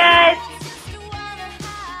 guys. Bye, guys.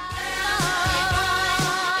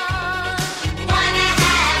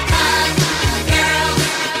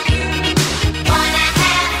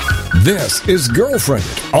 This is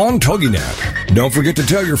Girlfriendit on TogiNet. Don't forget to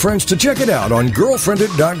tell your friends to check it out on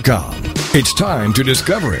Girlfriendit.com. It's time to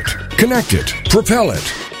discover it, connect it, propel it,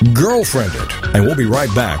 Girlfriendit. And we'll be right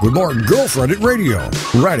back with more Girlfriendit Radio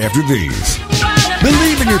right after these.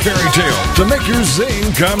 Believe in your fairy tale to make your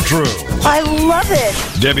zing come true. I love it.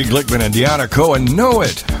 Debbie Glickman and Deanna Cohen know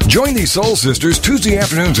it. Join these soul sisters Tuesday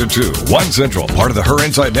afternoons at 2, 1 Central, part of the Her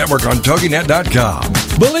Insight Network on TogiNet.com.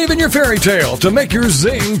 Believe in your fairy tale to make your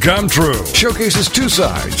zing come true. Showcases two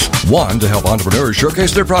sides. 1, to help entrepreneurs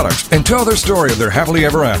showcase their products and tell their story of their happily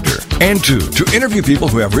ever after. And 2, to interview people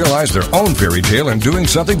who have realized their own fairy tale and doing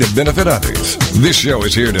something to benefit others. This show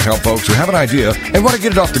is here to help folks who have an idea and want to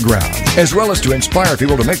get it off the ground, as well as to inspire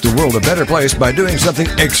people to make the world a better place by doing something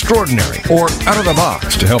extraordinary or out of the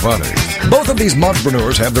box to help others. Both of these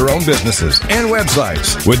entrepreneurs have their own businesses and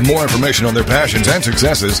websites. With more information on their passions and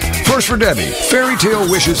successes, first for Debbie,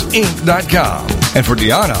 fairytalewishesInc.com, and for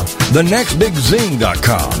Deanna,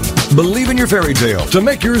 thenextbigzing.com. Believe in your fairy tale to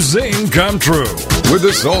make your zing come true with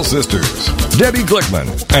the Soul Sisters, Debbie Glickman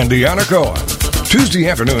and Deanna Cohen. Tuesday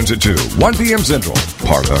afternoons at 2, 1 p.m. Central,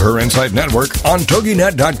 part of the Her Insight Network on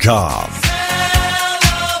TogiNet.com.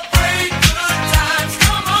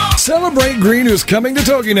 Celebrate Green is coming to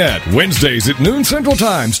TogiNet, Wednesdays at noon Central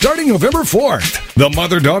Time, starting November 4th. The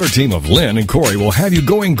mother-daughter team of Lynn and Corey will have you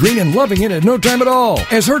going green and loving it at no time at all.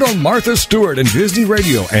 As heard on Martha Stewart and Disney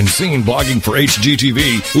Radio and seen blogging for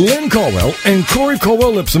HGTV, Lynn Colwell and Corey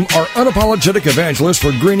Colwell-Lipsum are unapologetic evangelists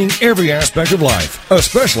for greening every aspect of life,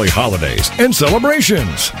 especially holidays and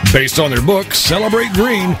celebrations. Based on their book, Celebrate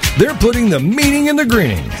Green, they're putting the meaning in the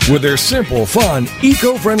greening with their simple, fun,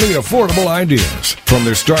 eco-friendly, affordable ideas. From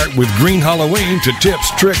their start with Green Halloween to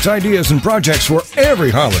tips, tricks, ideas, and projects for every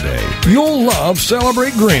holiday. You'll love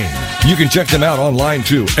Celebrate Green. You can check them out online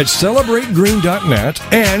too at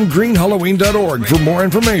celebrategreen.net and greenhalloween.org for more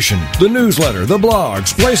information, the newsletter, the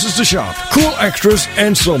blogs, places to shop, cool extras,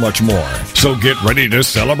 and so much more. So get ready to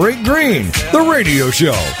celebrate green, the radio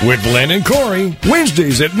show with Len and Corey,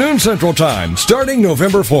 Wednesdays at noon Central Time, starting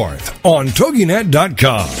November 4th on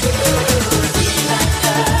TogiNet.com.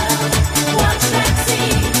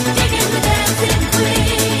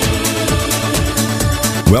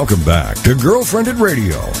 Welcome back to Girlfriendit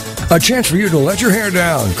Radio, a chance for you to let your hair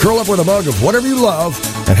down, curl up with a mug of whatever you love,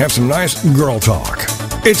 and have some nice girl talk.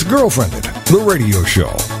 It's Girlfriendit, the radio show,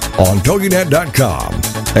 on TogiNet.com.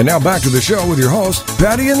 And now back to the show with your hosts,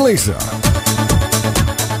 Patty and Lisa.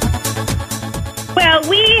 Well,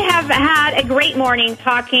 we have had a great morning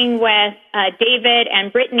talking with David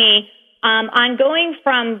and Brittani on going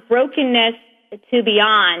from brokenness to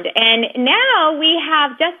beyond. And now we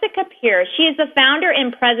have Jessica Pierce. She is the founder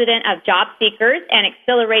and president of Job Seekers and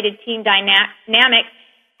Accelerated Team Dynamics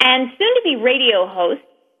and soon-to-be radio host.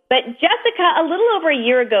 But Jessica, a little over a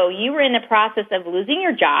year ago, you were in the process of losing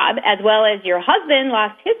your job, as well as your husband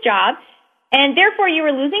lost his job, and therefore you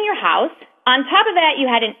were losing your house. On top of that, you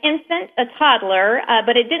had an infant, a toddler,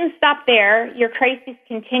 but it didn't stop there. Your crisis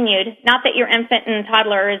continued. Not that your infant and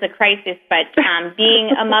toddler is a crisis, but being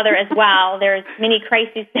a mother as well, there's many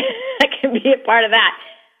crises that can be a part of that.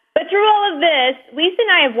 But through all of this, Lisa and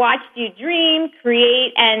I have watched you dream,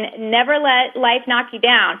 create, and never let life knock you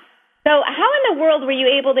down. So how in the world were you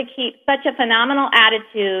able to keep such a phenomenal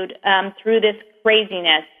attitude through this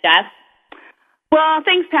craziness, Jess? Well,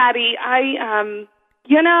 thanks, Patty.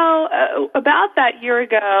 About that year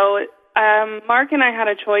ago, Mark and I had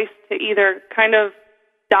a choice to either kind of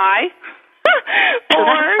die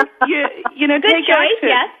or, good take choice, action.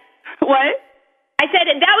 Yes. What? I said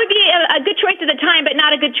that would be a good choice at the time, but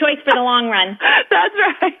not a good choice for the long run. That's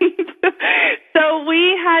right. So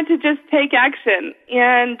we had to just take action.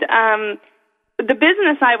 And the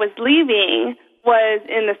business I was leaving was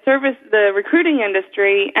in the recruiting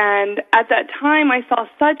industry, and at that time I saw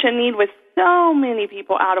such a need with so many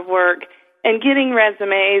people out of work and getting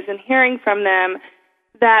resumes and hearing from them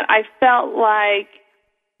that I felt like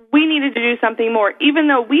we needed to do something more. Even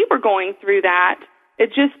though we were going through that,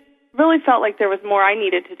 it just really felt like there was more I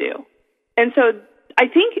needed to do. And so I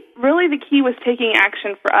think really the key was taking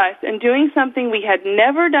action for us and doing something we had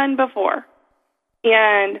never done before.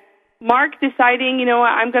 And Mark deciding, you know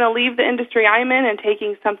what, I'm going to leave the industry I'm in and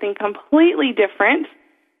taking something completely different.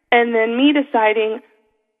 And then me deciding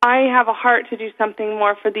I have a heart to do something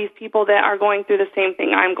more for these people that are going through the same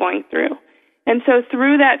thing I'm going through. And so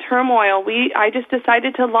through that turmoil, I just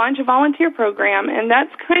decided to launch a volunteer program, and that's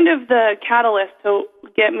kind of the catalyst to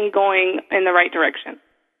get me going in the right direction.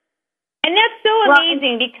 And that's so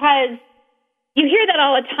amazing because you hear that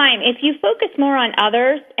all the time. If you focus more on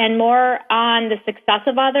others and more on the success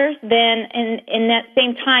of others, then in that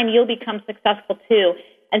same time, you'll become successful too.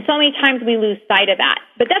 And so many times we lose sight of that.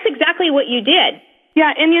 But that's exactly what you did. Yeah,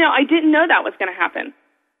 and, I didn't know that was going to happen.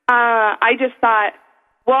 I just thought,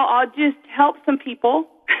 well, I'll just help some people.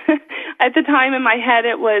 At the time in my head,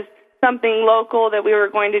 it was something local that we were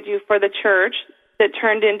going to do for the church that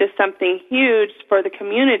turned into something huge for the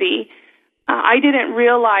community. I didn't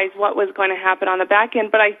realize what was going to happen on the back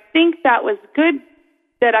end, but I think that was good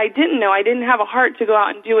that I didn't know. I didn't have a heart to go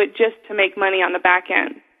out and do it just to make money on the back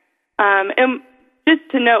end. And just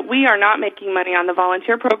to note, we are not making money on the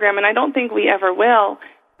volunteer program, and I don't think we ever will.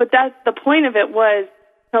 But that's the point of it, was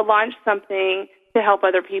to launch something to help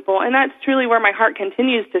other people, and that's truly where my heart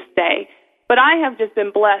continues to stay. But I have just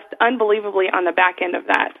been blessed unbelievably on the back end of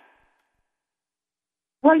that.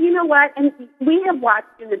 Well, you know what? And we have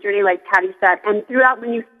watched you in the journey, like Patty said, and throughout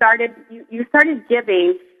when you started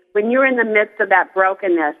giving when you were in the midst of that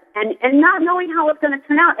brokenness and not knowing how it's going to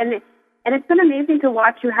turn out. And it's been amazing to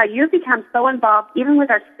watch you, how you've become so involved, even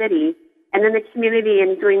with our city and in the community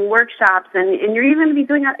and doing workshops, and you're even going to be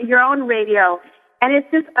doing your own radio. And it's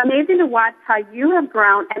just amazing to watch how you have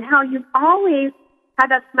grown and how you've always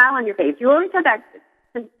had that smile on your face. You always had that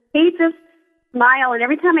contagious smile, and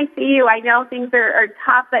every time I see you, I know things are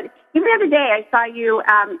tough, but even the other day I saw you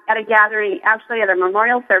at a gathering, actually at a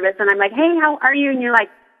memorial service, and I'm like, hey, how are you? And you're like,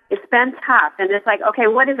 it's been tough. And it's like, okay,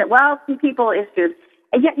 what is it? Well, some people issues.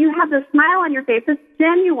 And yet you have this smile on your face. It's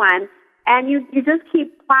genuine, and you just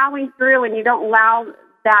keep plowing through, and you don't allow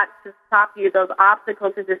that to stop you, those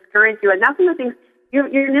obstacles to discourage you. And that's one of the things, you're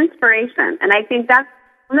an inspiration. And I think that's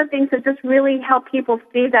one of the things that just really help people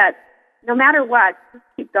see that no matter what, just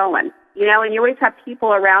keep going, and you always have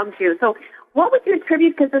people around you. So what would you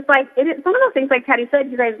attribute, because it's like, some of those things, like Patty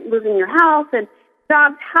said, you guys losing your house and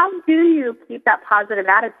jobs, how do you keep that positive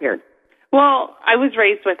attitude? Well, I was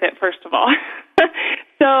raised with it, first of all.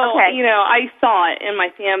 So, okay. I saw it in my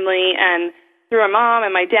family and through my mom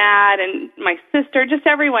and my dad and my sister, just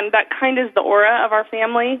everyone. That kind of is the aura of our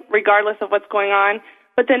family, regardless of what's going on.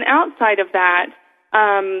 But then outside of that,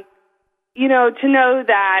 to know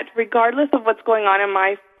that regardless of what's going on in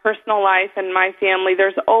my personal life and my family,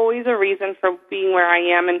 there's always a reason for being where I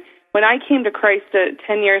am. And when I came to Christ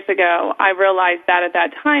 10 years ago, I realized that at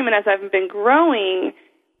that time. And as I've been growing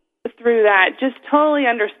through that, just totally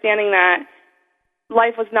understanding that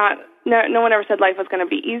life was not, no one ever said life was going to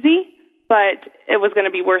be easy, but it was going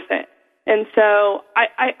to be worth it. And so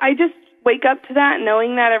I just wake up to that,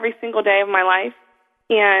 knowing that every single day of my life.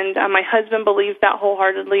 And my husband believes that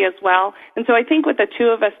wholeheartedly as well. And so I think with the two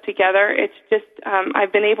of us together, it's just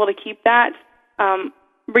I've been able to keep that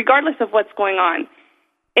regardless of what's going on.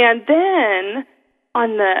 And then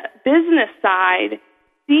on the business side,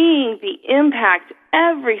 seeing the impact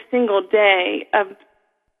every single day of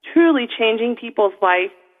truly changing people's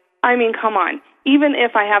life. I mean, come on. Even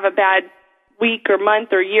if I have a bad week or month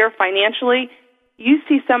or year financially, you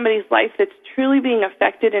see somebody's life that's truly being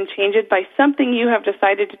affected and changed by something you have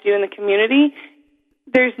decided to do in the community.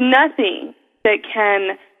 There's nothing that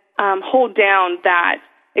can hold down that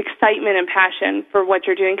excitement and passion for what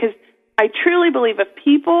you're doing, because I truly believe if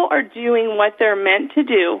people are doing what they're meant to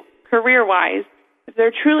do career-wise, if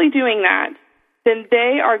they're truly doing that, then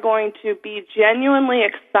they are going to be genuinely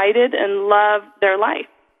excited and love their life,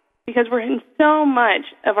 because we're in so much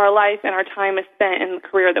of our life and our time is spent in the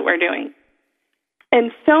career that we're doing.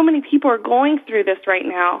 And so many people are going through this right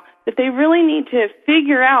now that they really need to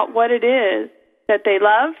figure out what it is that they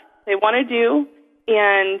love, they want to do,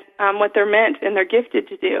 and what they're meant and they're gifted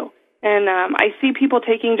to do. And I see people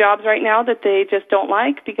taking jobs right now that they just don't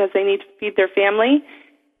like because they need to feed their family,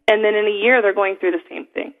 and then in a year they're going through the same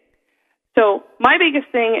thing. So my biggest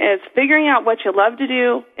thing is figuring out what you love to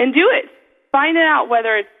do and do it. Find it out,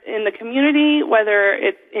 whether it's in the community, whether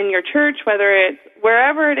it's in your church, whether it's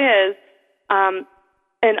wherever it is,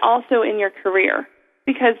 and also in your career,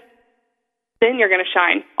 because then you're going to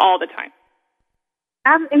shine all the time.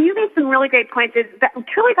 And you made some really great points. It's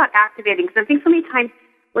truly about activating, because I think so many times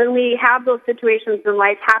when we have those situations in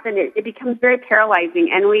life happen, it becomes very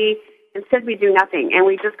paralyzing, and instead we do nothing, and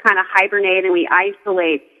we just kind of hibernate and we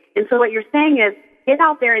isolate. And so what you're saying is, get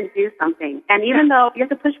out there and do something. And even though you have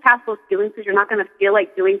to push past those feelings because you're not going to feel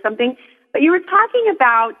like doing something, but you were talking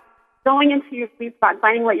about going into your sweet spot,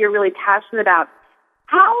 finding what you're really passionate about.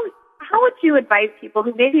 How would you advise people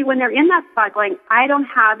who maybe when they're in that spot going, I don't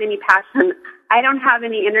have any passion, I don't have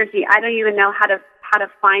any energy, I don't even know how to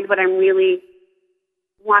find what I really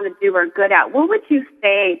want to do or good at? What would you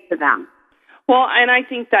say to them? Well, and I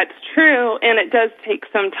think that's true, and it does take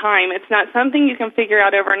some time. It's not something you can figure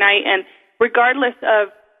out overnight, and regardless of,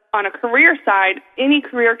 on a career side, any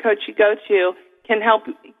career coach you go to can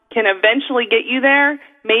eventually get you there,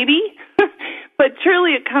 maybe, but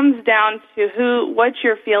truly it comes down to what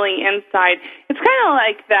you're feeling inside. It's kind of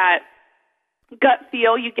like that gut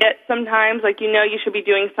feel you get sometimes, like you should be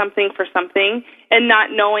doing something for something and not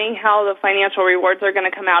knowing how the financial rewards are going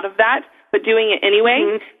to come out of that, but doing it anyway.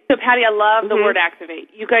 Mm-hmm. So, Patty, I love the word activate.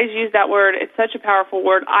 You guys use that word. It's such a powerful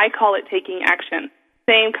word. I call it taking action.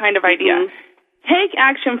 Same kind of idea. Take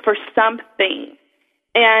action for something.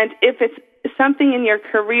 And if it's something in your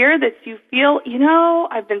career that you feel,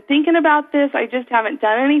 I've been thinking about this, I just haven't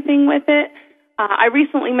done anything with it. I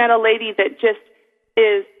recently met a lady that just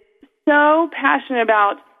is so passionate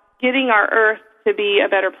about getting our earth to be a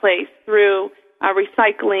better place through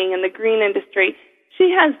recycling and the green industry.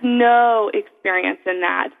 She has no experience in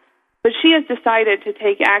that, but she has decided to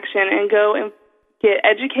take action and go and get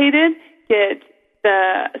educated, get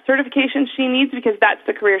the certification she needs, because that's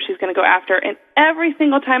the career she's going to go after. And every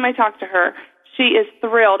single time I talk to her, she is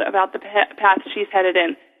thrilled about the path she's headed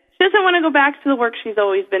in. She doesn't want to go back to the work she's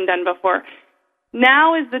always been done before.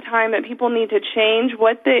 Now is the time that people need to change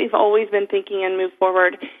what they've always been thinking and move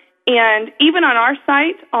forward. And even on our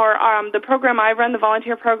site, or the program I run, the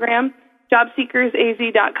volunteer program,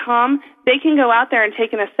 jobseekersaz.com. They can go out there and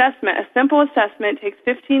take an assessment. A simple assessment takes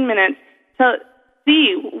 15 minutes to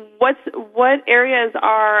see what areas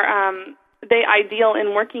are they ideal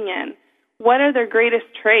in working in. What are their greatest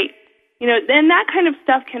traits? Then that kind of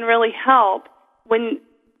stuff can really help when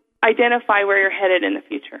identify where you're headed in the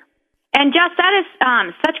future. And Jess, that is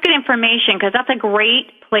such good information, because that's a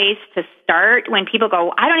great place to start when people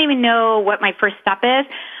go, I don't even know what my first step is.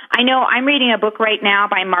 I know I'm reading a book right now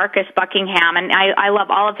by Marcus Buckingham, and I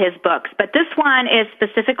love all of his books. But this one is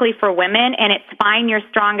specifically for women, and it's Find Your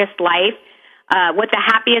Strongest Life, what the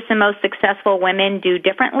happiest and most successful women do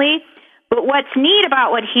differently. But what's neat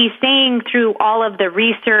about what he's saying through all of the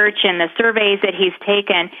research and the surveys that he's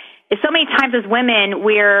taken is so many times as women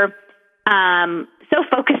we're so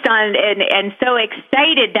focused on and so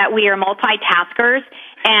excited that we are multitaskers,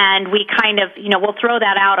 and we kind of, we'll throw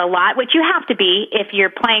that out a lot, which you have to be if you're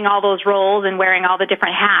playing all those roles and wearing all the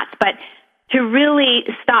different hats. But to really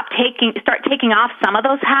start taking off some of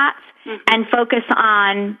those hats and focus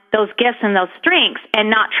on those gifts and those strengths, and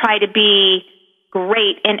not try to be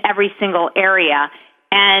great in every single area.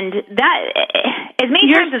 And that, as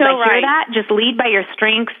many times as I hear that, just lead by your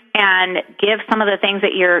strengths and give some of the things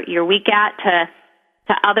that you're weak at to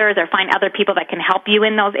others, or find other people that can help you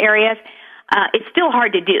in those areas. It's still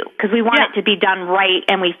hard to do, because we want it to be done right,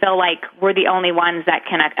 and we feel like we're the only ones that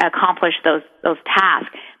can accomplish those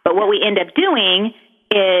tasks. But what we end up doing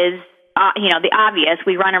is, the obvious.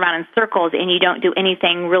 We run around in circles, and you don't do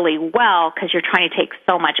anything really well because you're trying to take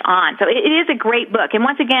so much on. So it is a great book. And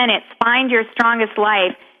once again, it's Find Your Strongest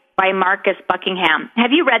Life by Marcus Buckingham.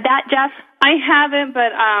 Have you read that, Jess? I haven't,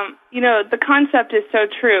 but, the concept is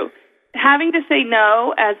so true. Having to say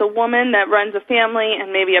no as a woman that runs a family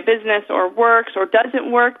and maybe a business, or works or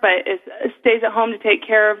doesn't work but stays at home to take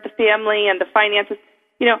care of the family and the finances,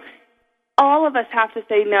 all of us have to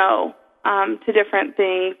say no to different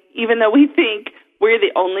things, even though we think we're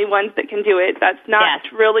the only ones that can do it. That's not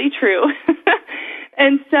really true.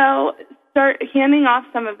 And so start handing off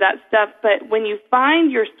some of that stuff. But when you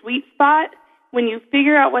find your sweet spot, when you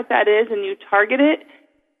figure out what that is and you target it,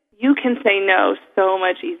 you can say no so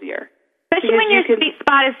much easier. Especially when your sweet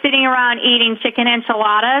spot is sitting around eating chicken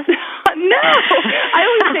enchiladas. No, I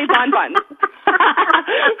always say bonbons.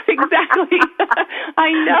 Exactly.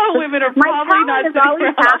 I know women are probably not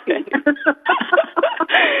always happy.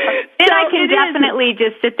 Then I can definitely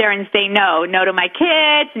just sit there and say no to my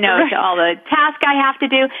kids, no to all the tasks I have to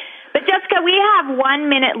do. But Jessica, we have 1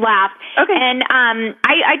 minute left. Okay. And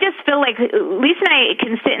I just feel like Lisa and I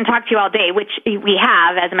can sit and talk to you all day, which we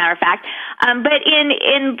have, as a matter of fact. But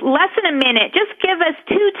in less than a minute, just give us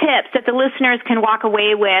 2 tips that the listeners can walk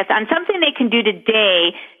away with on something they can do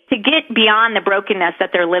today to get beyond the brokenness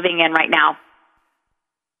that they're living in right now.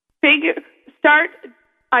 Start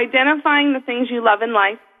identifying the things you love in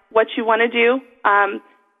life, what you want to do, and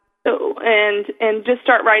just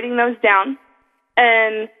start writing those down.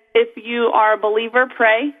 And if you are a believer,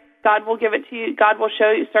 pray. God will give it to you. God will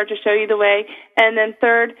start to show you the way. And then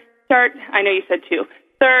third, I know you said 2.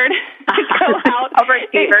 Third, go out.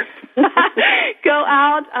 Overachiever. Go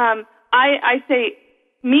out. I say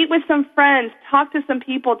meet with some friends, talk to some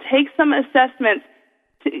people, take some assessments,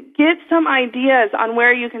 to get some ideas on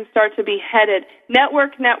where you can start to be headed.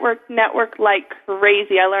 Network like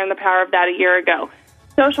crazy. I learned the power of that a year ago.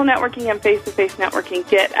 Social networking and face-to-face networking.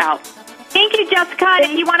 Get out. Thank you, Jessica.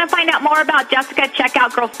 And if you want to find out more about Jessica, check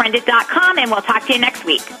out Girlfriendit.com, and we'll talk to you next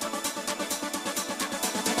week.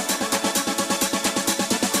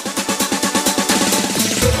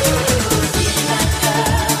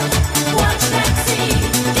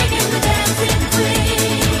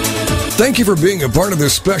 Thank you for being a part of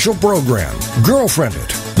this special program,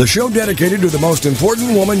 Girlfriendit, the show dedicated to the most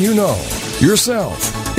important woman you know, yourself.